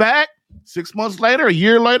come back 6 months later, a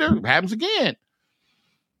year later, it happens again.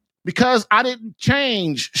 Because I didn't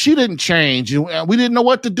change. She didn't change. And we didn't know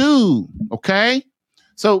what to do. Okay.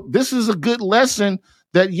 So this is a good lesson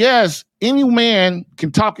that yes, any man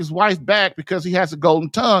can talk his wife back because he has a golden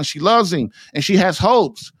tongue. She loves him and she has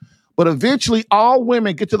hopes. But eventually all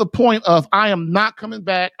women get to the point of, I am not coming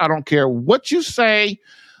back. I don't care what you say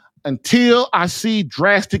until I see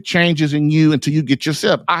drastic changes in you, until you get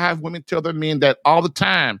yourself. I have women tell their men that all the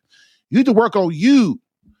time. You need to work on you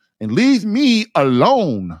and leave me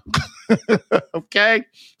alone. Okay.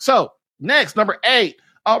 So next, number 8.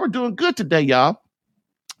 Oh, we're doing good today, y'all.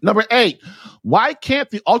 Number 8, why can't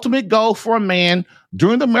the ultimate goal for a man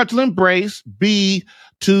during the marital embrace be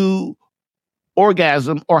to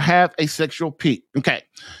orgasm or have a sexual peak? Okay.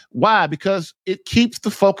 Why? Because it keeps the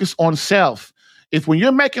focus on self. If when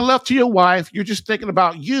you're making love to your wife, you're just thinking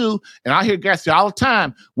about you, and I hear guys say all the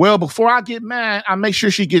time, well, before I get mine, I make sure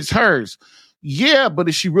she gets hers. Yeah, but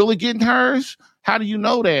is she really getting hers? How do you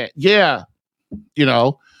know that? Yeah, you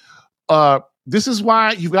know, this is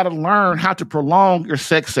why you've got to learn how to prolong your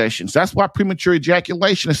sex sessions. That's why premature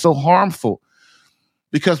ejaculation is so harmful,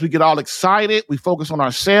 because we get all excited. We focus on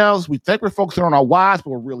ourselves. We think we're focusing on our wives,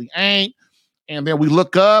 but we really ain't. And then we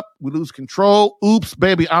look up, we lose control. Oops,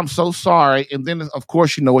 baby, I'm so sorry. And then, of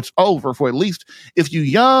course, you know, it's over for at least, if you're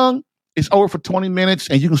young, it's over for 20 minutes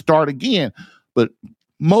and you can start again. But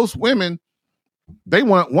most women, they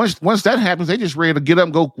want, once that happens, they just ready to get up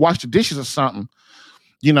and go wash the dishes or something.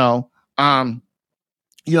 Oops,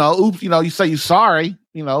 you say you're sorry,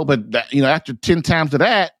 but that, after 10 times of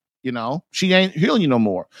that, she ain't healing you no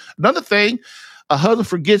more. Another thing, a husband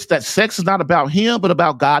forgets that sex is not about him, but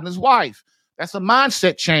about God and his wife. That's a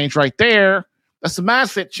mindset change right there. That's a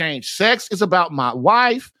mindset change. Sex is about my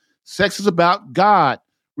wife. Sex is about God.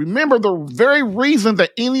 Remember, the very reason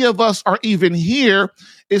that any of us are even here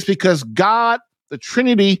is because God, the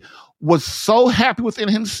Trinity, was so happy within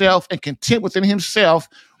himself and content within himself.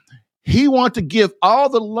 He wanted to give all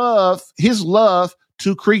the love, his love,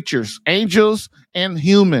 to creatures, angels and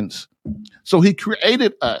humans. So he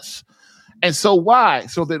created us. And so why?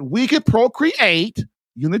 So that we could procreate,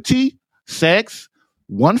 unity, sex,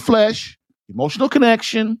 one flesh, emotional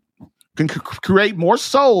connection, can create more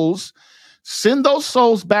souls, send those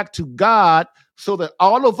souls back to God so that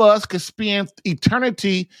all of us can spend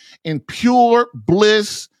eternity in pure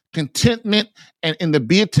bliss, contentment, and in the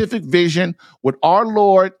beatific vision with our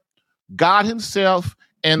Lord, God himself,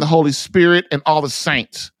 and the Holy Spirit, and all the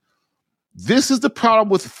saints. This is the problem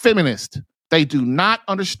with feminists. They do not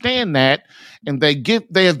understand that, and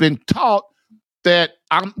they have been taught that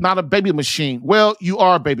I'm not a baby machine. Well, you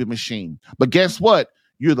are a baby machine, but guess what?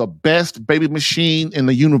 You're the best baby machine in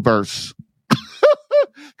the universe,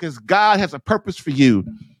 because God has a purpose for you.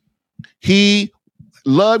 He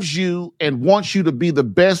loves you and wants you to be the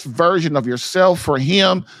best version of yourself for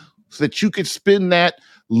him, so that you could spend that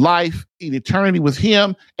life in eternity with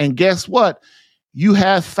him. And guess what? You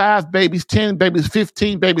have 5 babies, 10 babies,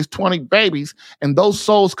 15 babies, 20 babies, and those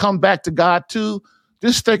souls come back to God too.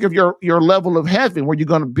 Just think of your level of heaven where you're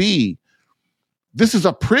going to be. This is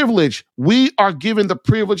a privilege. We are given the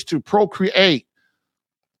privilege to procreate.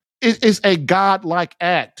 It is a God-like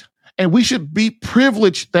act. And we should be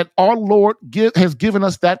privileged that our Lord has given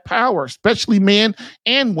us that power, especially men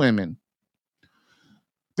and women.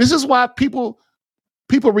 This is why people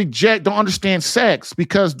don't understand sex,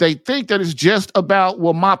 because they think that it's just about,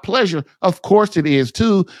 my pleasure. Of course it is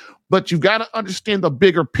too, but you've got to understand the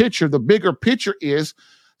bigger picture. The bigger picture is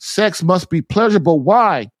sex must be pleasurable.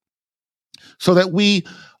 Why? So that we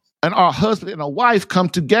and our husband and a wife come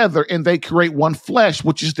together and they create one flesh,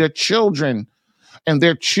 which is their children, and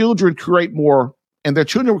their children create more, and their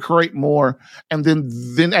children will create more. And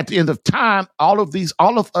then at the end of time, all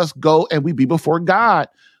of us go and we be before God.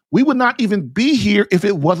 We would not even be here if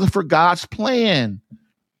it wasn't for God's plan.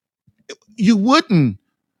 You wouldn't.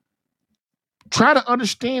 Try to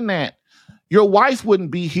understand that. Your wife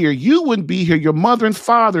wouldn't be here. You wouldn't be here. Your mother and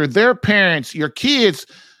father, their parents, your kids,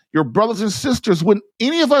 your brothers and sisters, wouldn't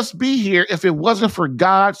any of us be here if it wasn't for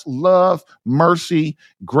God's love, mercy,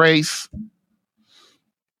 grace.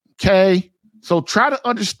 Okay? So try to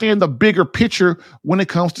understand the bigger picture when it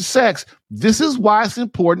comes to sex. This is why it's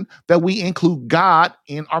important that we include God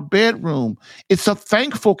in our bedroom. It's a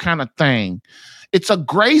thankful kind of thing. It's a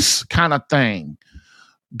grace kind of thing.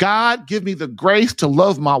 God, give me the grace to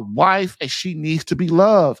love my wife as she needs to be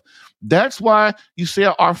loved. That's why you say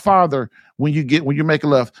Our Father when you're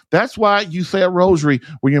making love. That's why you say a rosary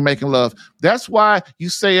when you're making love. That's why you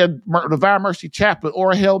say a Divine Mercy Chaplet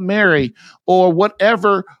or a Hail Mary or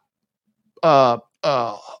whatever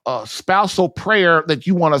spousal prayer that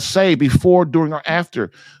you want to say before, during, or after.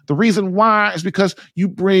 The reason why is because you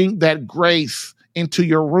bring that grace into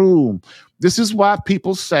your room. This is why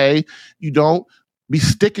people say you don't be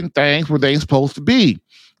sticking things where they ain't supposed to be.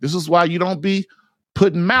 This is why you don't be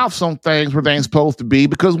putting mouths on things where they ain't supposed to be,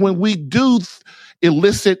 because when we do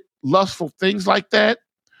illicit, lustful things like that,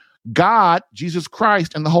 God, Jesus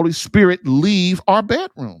Christ, and the Holy Spirit leave our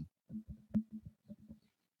bedroom.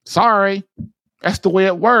 Sorry. That's the way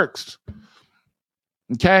it works.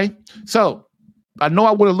 Okay? So I know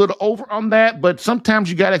I went a little over on that, but sometimes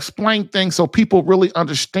you got to explain things so people really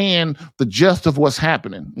understand the gist of what's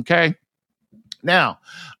happening. Okay? Now,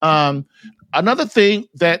 another thing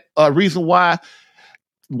that reason why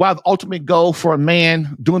the ultimate goal for a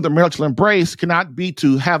man doing the marital embrace cannot be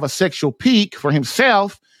to have a sexual peak for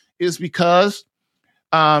himself is because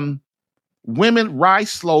women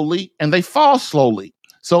rise slowly and they fall slowly.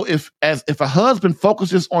 So if a husband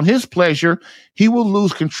focuses on his pleasure, he will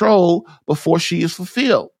lose control before she is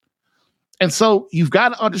fulfilled. And so you've got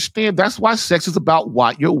to understand that's why sex is about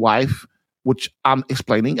what your wife, which I'm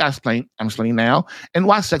explaining now, and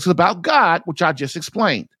why sex is about God, which I just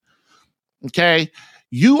explained. Okay,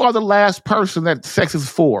 you are the last person that sex is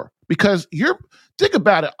for, because think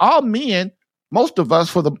about it. All men, most of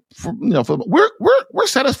us, we're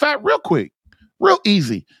satisfied real quick, real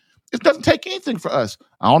easy. It doesn't take anything for us.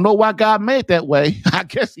 I don't know why God made it that way. I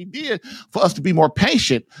guess he did, for us to be more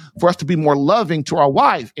patient, for us to be more loving to our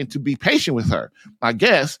wife and to be patient with her, I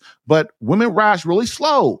guess. But women rise really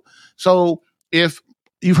slow. So if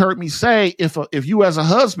you've heard me say, if you as a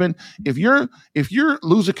husband, if you're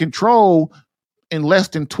losing control in less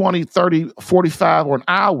than 20, 30, 45 or an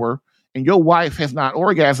hour, and your wife has not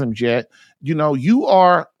orgasmed yet, you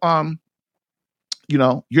are,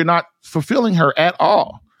 you're not fulfilling her at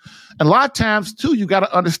all. And a lot of times too, you got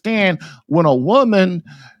to understand, when a woman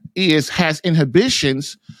has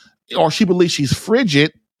inhibitions, or she believes she's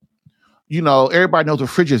frigid, everybody knows what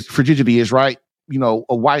frigidity is, right?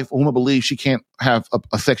 A woman believes she can't have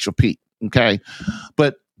a sexual peak. Okay.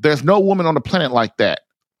 But there's no woman on the planet like that.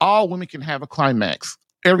 All women can have a climax,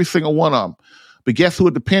 every single one of them. But guess who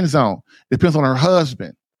it depends on? It depends on her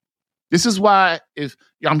husband. This is why, if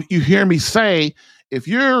you hear me say, if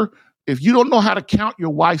you don't know how to count your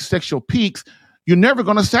wife's sexual peaks, you're never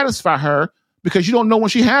going to satisfy her, because you don't know when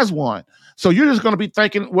she has one. So you're just going to be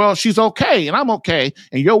thinking, well, she's okay and I'm okay.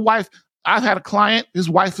 And your wife, I've had a client, his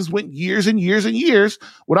wife has went years and years and years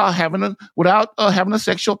without having a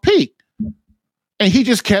sexual peak. And he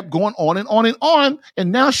just kept going on and on and on.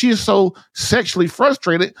 And now she is so sexually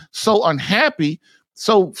frustrated, so unhappy,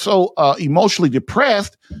 so emotionally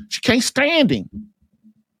depressed, she can't stand him.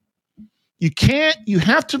 You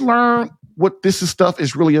have to learn what this stuff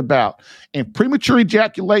is really about. And premature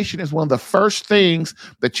ejaculation is one of the first things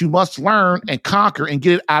that you must learn and conquer and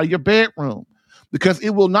get it out of your bedroom, because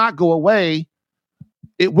it will not go away.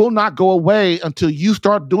 It will not go away until you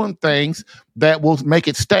start doing things that will make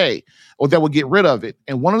it stay, or that will get rid of it.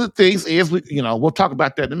 And one of the things is, we'll talk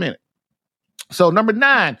about that in a minute. So number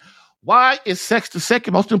 9, why is sex the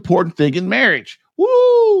second most important thing in marriage?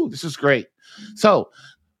 Woo, this is great. So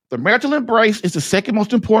the marital embrace is the second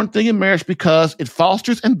most important thing in marriage, because it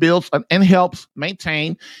fosters and builds and helps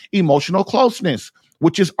maintain emotional closeness,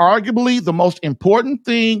 which is arguably the most important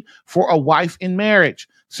thing for a wife in marriage.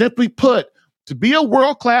 Simply put, to be a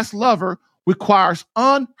world-class lover requires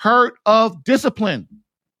unheard of discipline.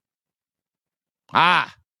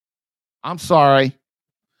 I'm sorry.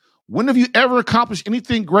 When have you ever accomplished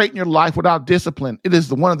anything great in your life without discipline? It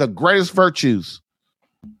is one of the greatest virtues.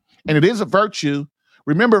 And it is a virtue.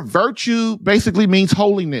 Remember, virtue basically means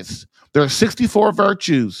holiness. There are 64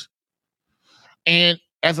 virtues. And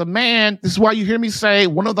as a man, this is why you hear me say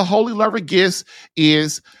one of the holy lover gifts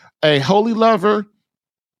is a holy lover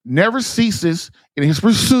never ceases in his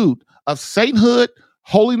pursuit of sainthood,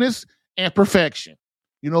 holiness, and perfection.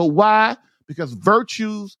 You know why? Because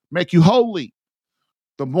virtues make you holy.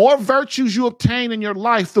 The more virtues you obtain in your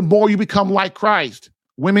life, the more you become like Christ.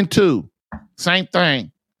 Women too, same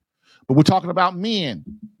thing. But we're talking about men,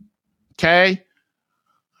 okay?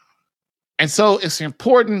 And so it's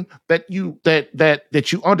important that you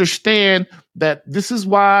understand that this is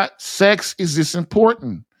why sex is this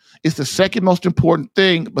important. It's the second most important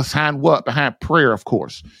thing behind what? Behind prayer, of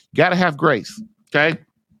course. You got to have grace, okay?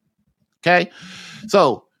 Okay?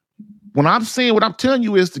 So what I'm telling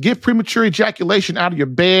you is, to get premature ejaculation out of your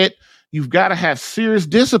bed, you've got to have serious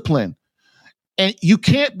discipline. And you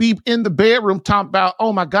can't be in the bedroom talking about,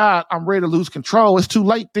 oh my God, I'm ready to lose control. It's too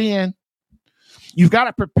late then. You've got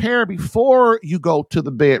to prepare before you go to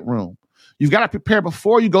the bedroom. You've got to prepare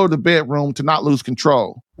before you go to the bedroom to not lose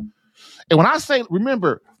control. And when I say,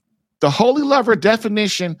 remember, the holy lover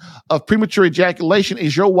definition of premature ejaculation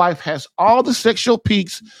is your wife has all the sexual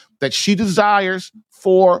peaks that she desires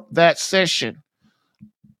for that session.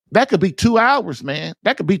 That could be 2 hours, man.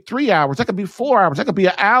 That could be 3 hours. That could be 4 hours. That could be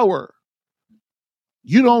an hour.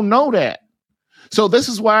 You don't know that. So this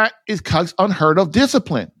is why it's unheard of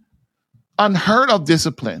discipline. Unheard of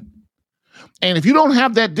discipline. And if you don't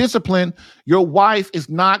have that discipline, your wife is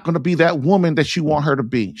not going to be that woman that you want her to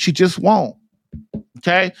be. She just won't.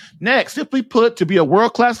 Okay. Next, simply put, to be a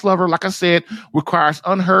world-class lover, like I said, requires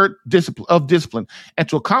unheard discipline. And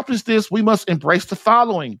to accomplish this, we must embrace the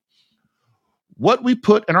following. What we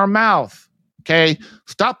put in our mouth. Okay.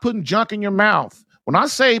 Stop putting junk in your mouth. When I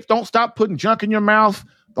say don't stop putting junk in your mouth,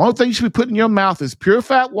 the only thing you should be putting in your mouth is pure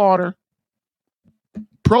fat water,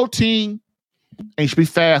 protein, and you should be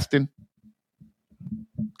fasting.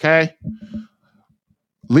 Okay.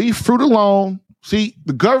 Leave fruit alone. See,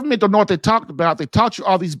 the government don't know what they talked about. They taught you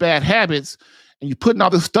all these bad habits, and you're putting all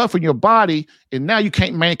this stuff in your body, and now you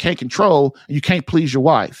can't control, and you can't please your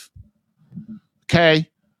wife. Okay?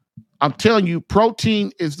 I'm telling you,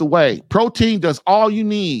 protein is the way. Protein does all you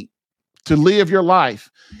need to live your life.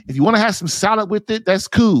 If you want to have some salad with it, that's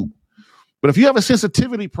cool. But if you have a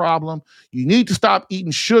sensitivity problem, you need to stop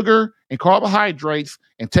eating sugar and carbohydrates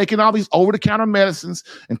and taking all these over-the-counter medicines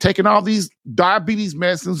and taking all these diabetes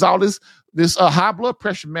medicines, all this high blood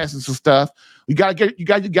pressure medicines and stuff. You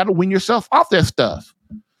gotta win yourself off that stuff.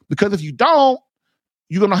 Because if you don't,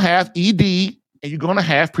 you're gonna have ED and you're gonna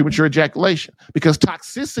have premature ejaculation. Because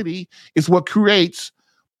toxicity is what creates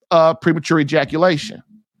premature ejaculation.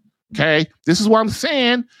 Okay, this is what I'm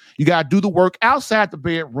saying. You got to do the work outside the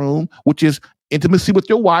bedroom, which is intimacy with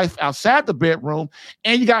your wife outside the bedroom,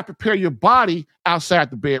 and you got to prepare your body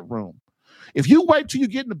outside the bedroom. If you wait till you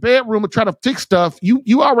get in the bedroom and try to fix stuff,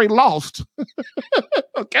 you already lost.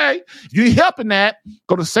 Okay, if you ain't helping that,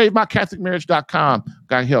 go to SaveMyCatholicMarriage.com.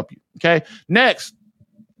 Got to help you. Okay, next,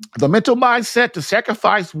 the mental mindset to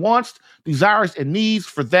sacrifice wants, desires, and needs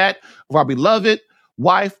for that of our beloved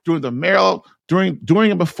wife during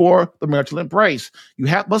and before the marital embrace. You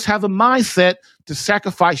must have the mindset to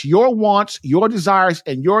sacrifice your wants, your desires,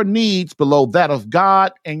 and your needs below that of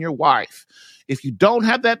God and your wife. If you don't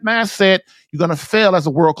have that mindset, you're going to fail as a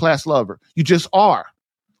world-class lover. You just are.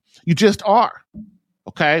 You just are.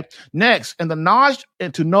 Okay? Next, and the knowledge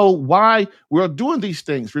and to know why we're doing these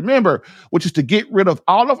things. Remember, which is to get rid of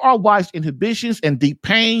all of our wife's inhibitions and deep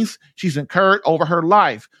pains she's incurred over her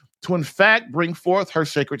life to, in fact, bring forth her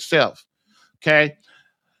sacred self. Okay.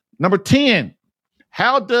 Number 10,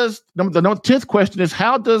 the 10th question is,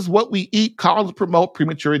 how does what we eat cause or promote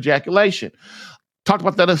premature ejaculation? Talked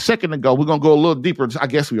about that a second ago. We're going to go a little deeper. I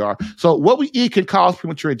guess we are. So what we eat can cause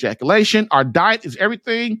premature ejaculation. Our diet is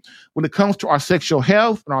everything when it comes to our sexual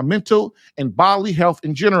health and our mental and bodily health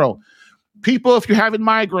in general. People, if you're having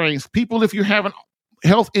migraines, people, if you're having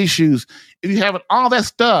health issues, if you're having all that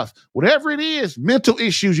stuff, whatever it is, mental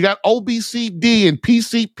issues, you got OBCD and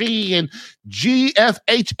PCP and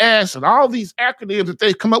GFHS and all these acronyms that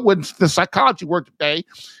they've come up with in the psychology work today.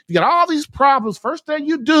 You got all these problems. The first thing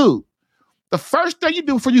you do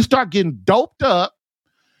before you start getting doped up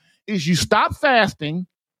is you stop fasting.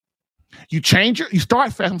 You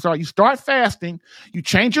start fasting. You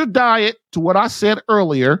change your diet to what I said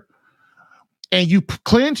earlier. And you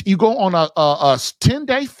cleanse, you go on a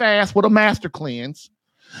 10-day fast with a master cleanse,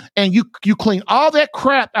 and you clean all that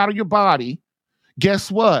crap out of your body. Guess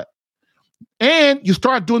what? And you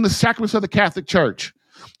start doing the sacraments of the Catholic Church.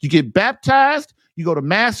 You get baptized, you go to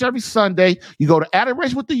Mass every Sunday, you go to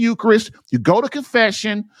adoration with the Eucharist, you go to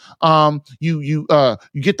confession, you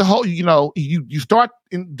get the whole, you start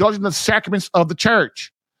indulging the sacraments of the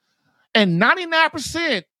church. And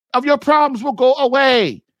 99% of your problems will go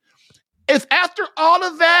away. If after all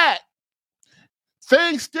of that,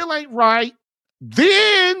 things still ain't right,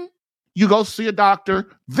 then you go see a doctor,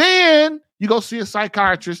 then you go see a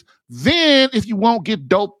psychiatrist, then if you won't get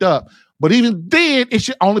doped up. But even then, it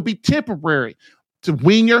should only be temporary to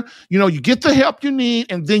wean you get the help you need,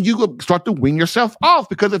 and then you go start to wean yourself off.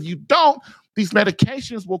 Because if you don't, these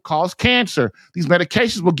medications will cause cancer. These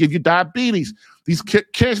medications will give you diabetes. These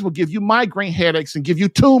medications will give you migraine headaches and give you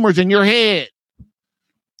tumors in your head.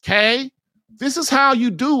 Okay? This is how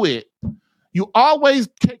you do it. You always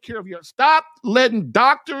take care of stop letting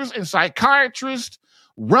doctors and psychiatrists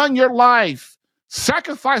run your life.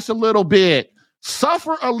 Sacrifice a little bit.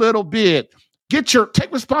 Suffer a little bit.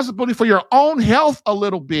 Take responsibility for your own health a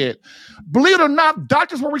little bit. Believe it or not,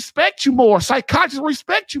 doctors will respect you more. Psychiatrists will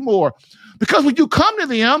respect you more. Because when you come to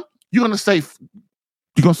them, you're going to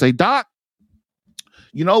say, Doc,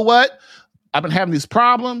 you know what? I've been having this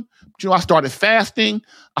problem. I started fasting.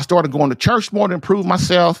 I started going to church more to improve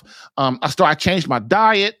myself. I changed my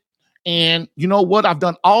diet. And you know what? I've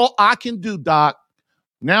done all I can do, Doc.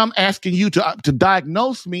 Now I'm asking you to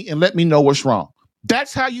diagnose me and let me know what's wrong.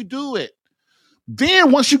 That's how you do it.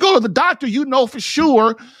 Then once you go to the doctor, you know for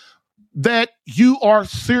sure that you are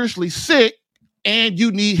seriously sick and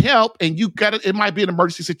you need help, and it might be an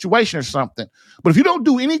emergency situation or something. But if you don't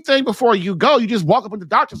do anything before you go, you just walk up in the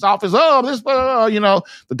doctor's office, the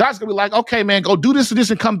doctor's gonna be like, okay, man, go do this and this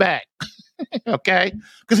and come back. Okay?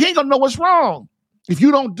 Because he ain't gonna know what's wrong if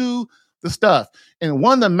you don't do the stuff. And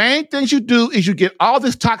one of the main things you do is you get all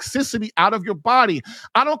this toxicity out of your body.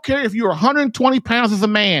 I don't care if you're 120 pounds as a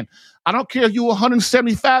man. I don't care if you're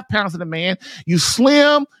 175 pounds as a man. You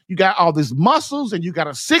slim, you got all these muscles, and you got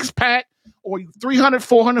a six-pack, or 300,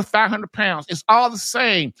 400, 500 pounds. It's all the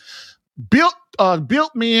same. Built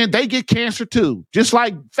men, they get cancer too, just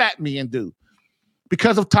like fat men do,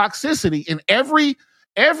 because of toxicity. And every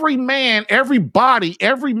man, every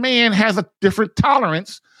man has a different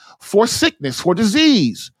tolerance for sickness, for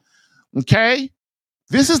disease. Okay?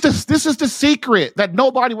 This is the secret that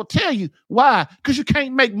nobody will tell you. Why? Because you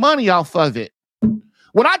can't make money off of it.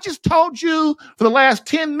 What I just told you for the last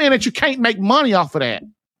 10 minutes, you can't make money off of that.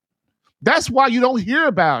 That's why you don't hear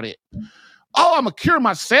about it. Oh, I'm going to cure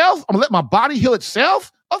myself? I'm going to let my body heal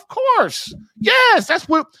itself? Of course. Yes, that's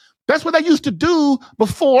what they used to do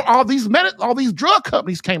before all these drug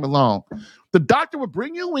companies came along. The doctor would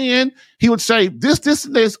bring you in. He would say, this,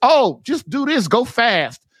 and this. Oh, just do this. Go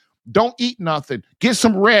fast. Don't eat nothing. Get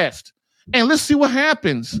some rest. And let's see what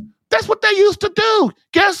happens. That's what they used to do.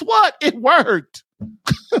 Guess what? It worked.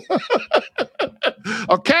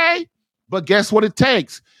 Okay? But guess what it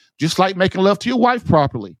takes? Just like making love to your wife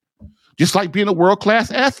properly. Just like being a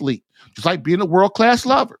world-class athlete. Just like being a world-class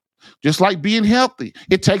lover. Just like being healthy.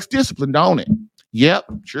 It takes discipline, don't it? Yep,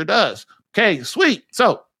 sure does. Okay, sweet.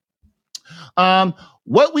 So,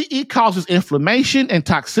 what we eat causes inflammation and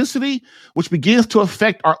toxicity, which begins to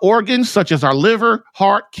affect our organs such as our liver,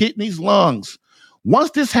 heart, kidneys, lungs.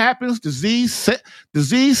 Once this happens, diseases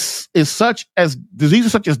such as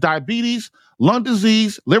diabetes, lung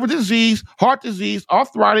disease, liver disease, heart disease,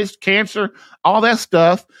 arthritis, cancer, all that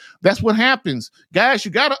stuff. That's what happens. Guys,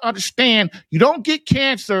 you got to understand, you don't get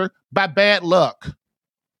cancer by bad luck.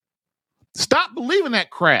 Stop believing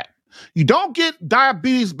that crap. You don't get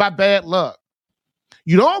diabetes by bad luck.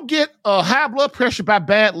 You don't get high blood pressure by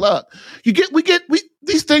bad luck.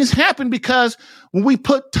 These things happen because when we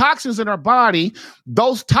put toxins in our body,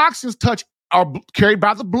 those toxins are carried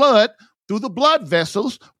by the blood, through the blood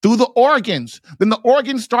vessels, through the organs. Then the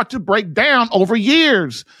organs start to break down over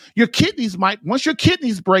years. Once your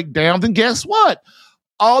kidneys break down, then guess what?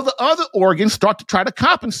 All the other organs start to try to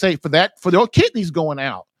compensate for that, for their kidneys going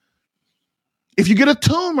out. If you get a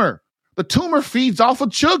tumor, the tumor feeds off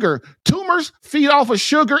of sugar. Tumors feed off of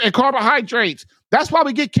sugar and carbohydrates. That's why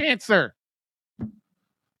we get cancer.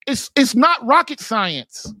 It's not rocket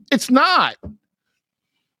science. It's not.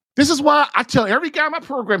 This is why I tell every guy in my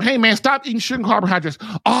program, hey, man, stop eating sugar and carbohydrates.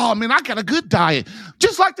 Oh, man, I got a good diet.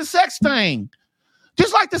 Just like the sex thing.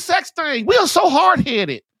 We are so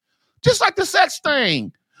hard-headed. Just like the sex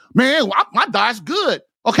thing. Man, my diet's good.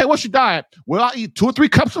 Okay, what's your diet? Well, I eat 2 or 3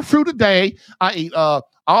 cups of fruit a day. I eat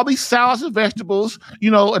all these salads and vegetables,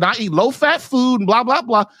 and I eat low-fat food and blah, blah,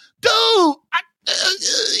 blah. Dude,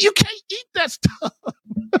 you can't eat that stuff.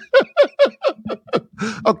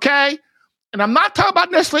 Okay? And I'm not talking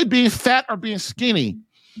about necessarily being fat or being skinny.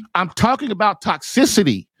 I'm talking about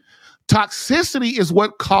toxicity. Toxicity is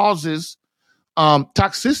what causes,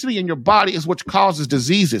 toxicity in your body is what causes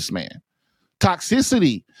diseases, man.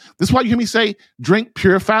 Toxicity. This is why you hear me say, drink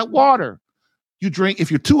purified water.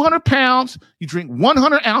 If you're 200 pounds, you drink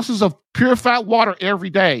 100 ounces of purified water every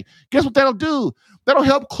day. Guess what that'll do? That'll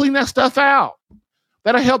help clean that stuff out.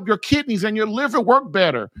 That'll help your kidneys and your liver work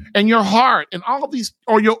better, and your heart and all of these,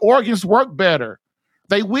 or your organs work better.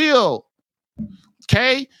 They will.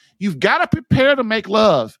 Okay? You've got to prepare to make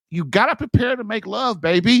love.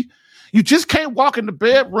 Baby. You just can't walk in the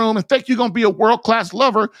bedroom and think you're going to be a world-class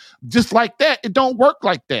lover just like that. It don't work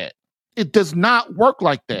like that. It does not work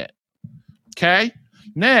like that. Okay?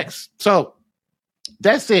 Next. So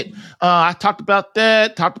that's it. I talked about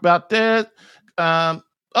that.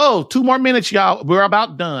 2 more minutes, y'all. We're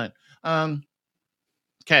about done.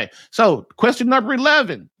 Okay. So question number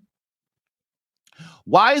 11.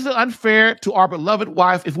 Why is it unfair to our beloved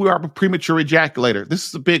wife if we are a premature ejaculator? This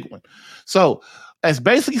is a big one. So, as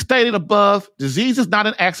basically stated above, disease is not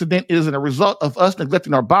an accident. It is a result of us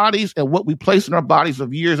neglecting our bodies and what we place in our bodies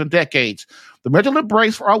of years and decades. The mental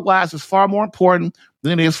embrace for our wives is far more important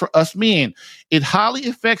than it is for us men. It highly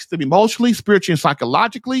affects them emotionally, spiritually, and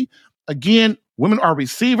psychologically. Again, women are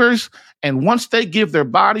receivers, and once they give their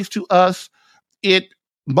bodies to us, in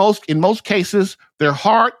most cases, their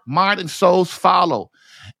heart, mind, and souls follow.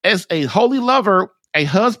 As a holy lover, a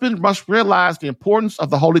husband must realize the importance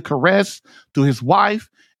of the holy caress to his wife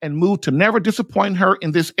and move to never disappoint her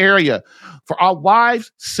in this area. For our wives,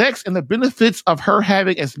 sex and the benefits of her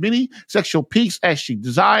having as many sexual peaks as she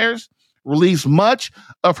desires relieves much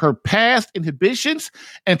of her past inhibitions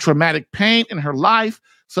and traumatic pain in her life,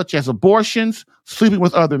 such as abortions, sleeping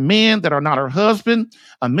with other men that are not her husband,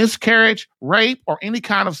 a miscarriage, rape, or any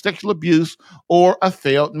kind of sexual abuse or a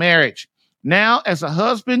failed marriage. Now, as a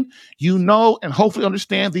husband, you know and hopefully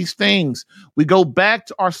understand these things. We go back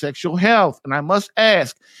to our sexual health. And I must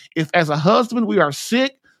ask, if as a husband we are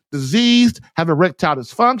sick, diseased, have erectile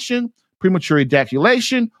dysfunction, premature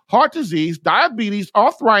ejaculation, heart disease, diabetes,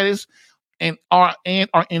 arthritis, and are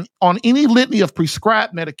on any litany of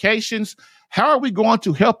prescribed medications. How are we going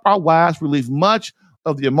to help our wives relieve much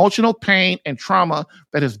of the emotional pain and trauma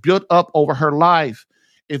that has built up over her life?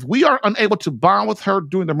 If we are unable to bond with her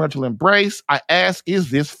during the marital embrace, I ask,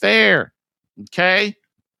 is this fair? Okay.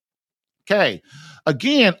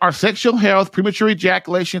 Again, our sexual health, premature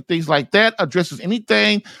ejaculation, things like that addresses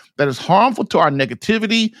anything that is harmful to our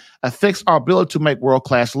negativity, affects our ability to make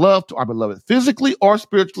world-class love to our beloved physically or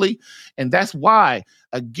spiritually. And that's why,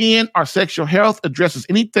 again, our sexual health addresses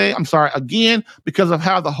again, because of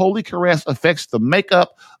how the holy caress affects the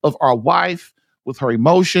makeup of our wife with her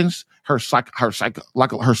emotions, her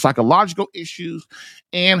psychological issues,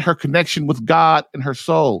 and her connection with God and her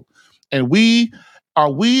soul. And are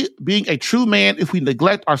we being a true man if we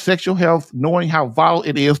neglect our sexual health, knowing how vital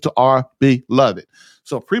it is to our beloved?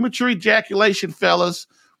 So premature ejaculation, fellas,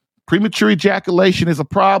 premature ejaculation is a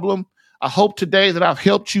problem. I hope today that I've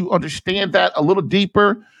helped you understand that a little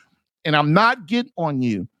deeper. And I'm not getting on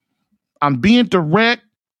you. I'm being direct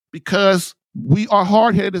because we are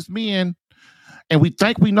hard-headed as men and we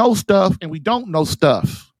think we know stuff and we don't know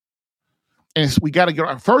stuff. And we got to get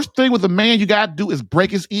our first thing with a man you got to do is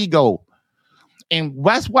break his ego. And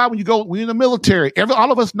that's why when we're in the military,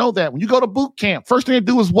 all of us know that. When you go to boot camp, first thing they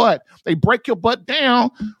do is what? They break your butt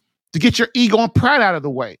down to get your ego and pride out of the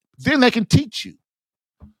way. Then they can teach you.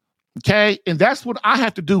 Okay? And that's what I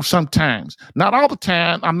have to do sometimes. Not all the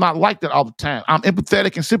time. I'm not like that all the time. I'm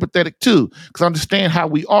empathetic and sympathetic too, because I understand how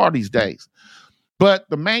we are these days. But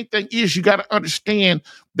the main thing is you got to understand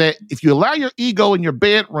that if you allow your ego in your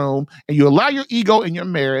bedroom and you allow your ego in your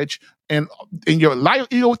marriage, and you allow your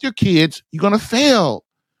ego with your kids, you're going to fail.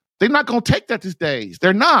 They're not going to take that these days.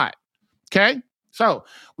 They're not. Okay? So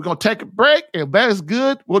we're going to take a break. And if that is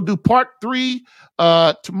good, we'll do part 3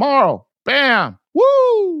 tomorrow. Bam.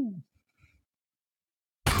 Woo.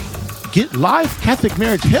 Get live Catholic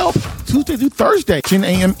marriage help Tuesday through Thursday, 10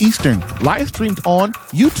 a.m. Eastern. Live streamed on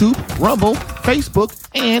YouTube, Rumble, Facebook,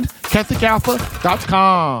 and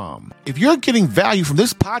CatholicAlpha.com. If you're getting value from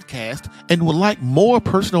this podcast and would like more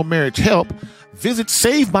personal marriage help, visit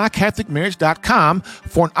SaveMyCatholicMarriage.com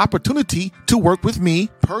for an opportunity to work with me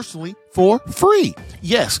personally for free.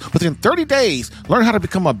 Yes, within 30 days, learn how to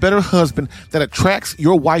become a better husband that attracts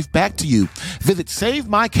your wife back to you. Visit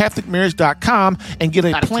SaveMyCatholicMarriage.com and get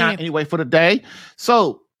a plan anyway for the day.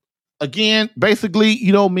 So, again, basically,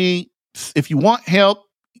 you know me, if you want help,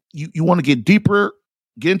 you want to get deeper,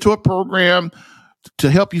 get into a program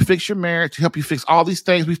to help you fix your marriage, to help you fix all these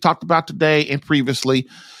things we've talked about today and previously,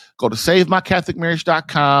 go to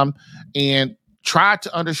SaveMyCatholicMarriage.com and try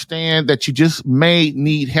to understand that you just may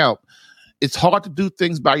need help. It's hard to do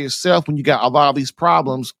things by yourself when you got a lot of these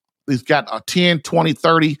problems. You've got 10, 20,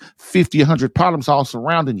 30, 50, 100 problems all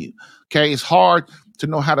surrounding you. Okay. It's hard to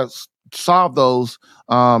know how to solve those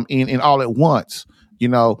in all at once,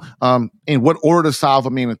 in what order to solve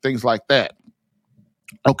them in and things like that.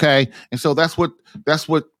 Okay. And so that's what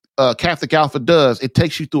Catholic Alpha does. It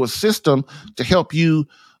takes you through a system to help you,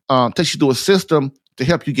 get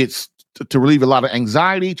to relieve a lot of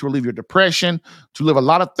anxiety, to relieve your depression, to relieve a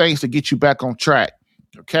lot of things to get you back on track.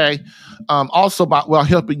 Okay. Also while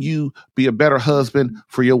helping you be a better husband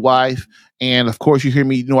for your wife. And of course, you hear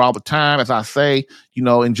me all the time, as I say,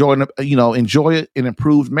 enjoy it and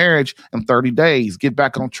improve marriage in 30 days. Get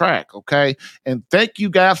back on track. Okay. And thank you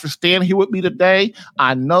guys for staying here with me today.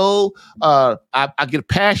 I know I get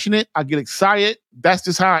passionate. I get excited. That's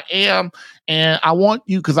just how I am. And I want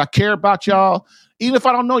you, because I care about y'all. Even if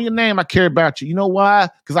I don't know your name, I care about you. You know why?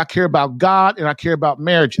 Because I care about God and I care about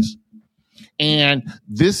marriages. And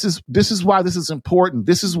this is why this is important.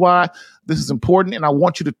 This is why this is important. And I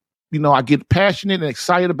want you to, I get passionate and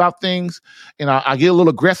excited about things, and I get a little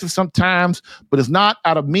aggressive sometimes, but it's not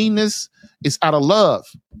out of meanness. It's out of love.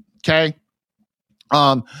 Okay.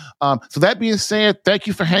 So that being said, thank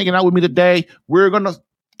you for hanging out with me today. We're going to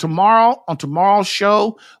on tomorrow's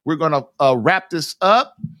show, we're going to wrap this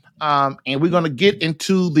up. And we're going to get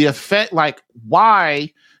into the effect, like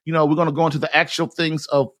why, we're going to go into the actual things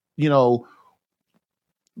of,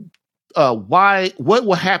 what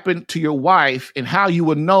will happen to your wife and how you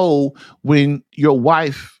will know when your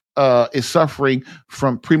wife is suffering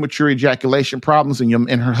from premature ejaculation problems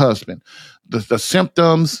and her husband, the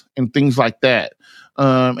symptoms and things like that.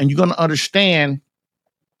 And you're going to understand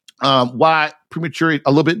why premature,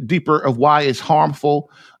 a little bit deeper of why it's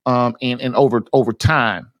harmful and over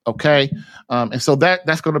time. Okay. And so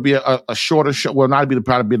that's going to be a shorter show. Well, not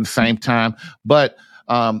probably be in the same time, but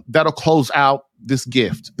that'll close out this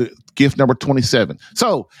gift, the gift number 27.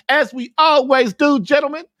 So as we always do,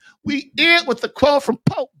 gentlemen, We end with a quote from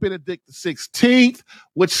Pope Benedict XVI,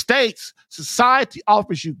 which states, society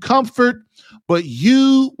offers you comfort, but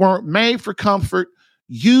you weren't made for comfort.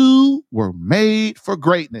 You were made for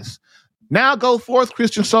greatness. Now go forth,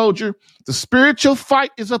 Christian soldier. The spiritual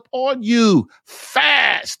fight is up on you.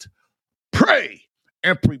 Fast, pray,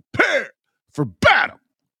 and prepare for battle.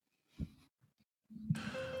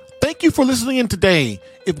 Thank you for listening in today.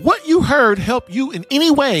 If what you heard helped you in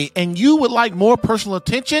any way and you would like more personal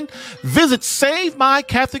attention, visit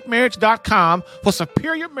SaveMyCatholicMarriage.com for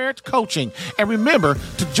superior marriage coaching. And remember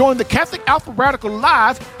to join the Catholic Alpha Radical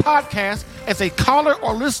Live podcast as a caller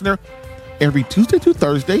or listener every Tuesday to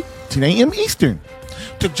Thursday, 10 a.m. Eastern.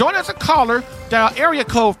 To join as a caller, dial area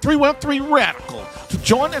code 313-RADICAL. To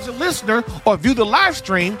join as a listener or view the live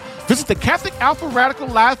stream, visit the Catholic Alpha Radical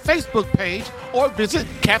Live Facebook page or visit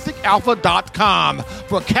CatholicAlpha.com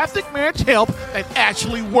for Catholic marriage help that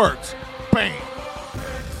actually works. Bam!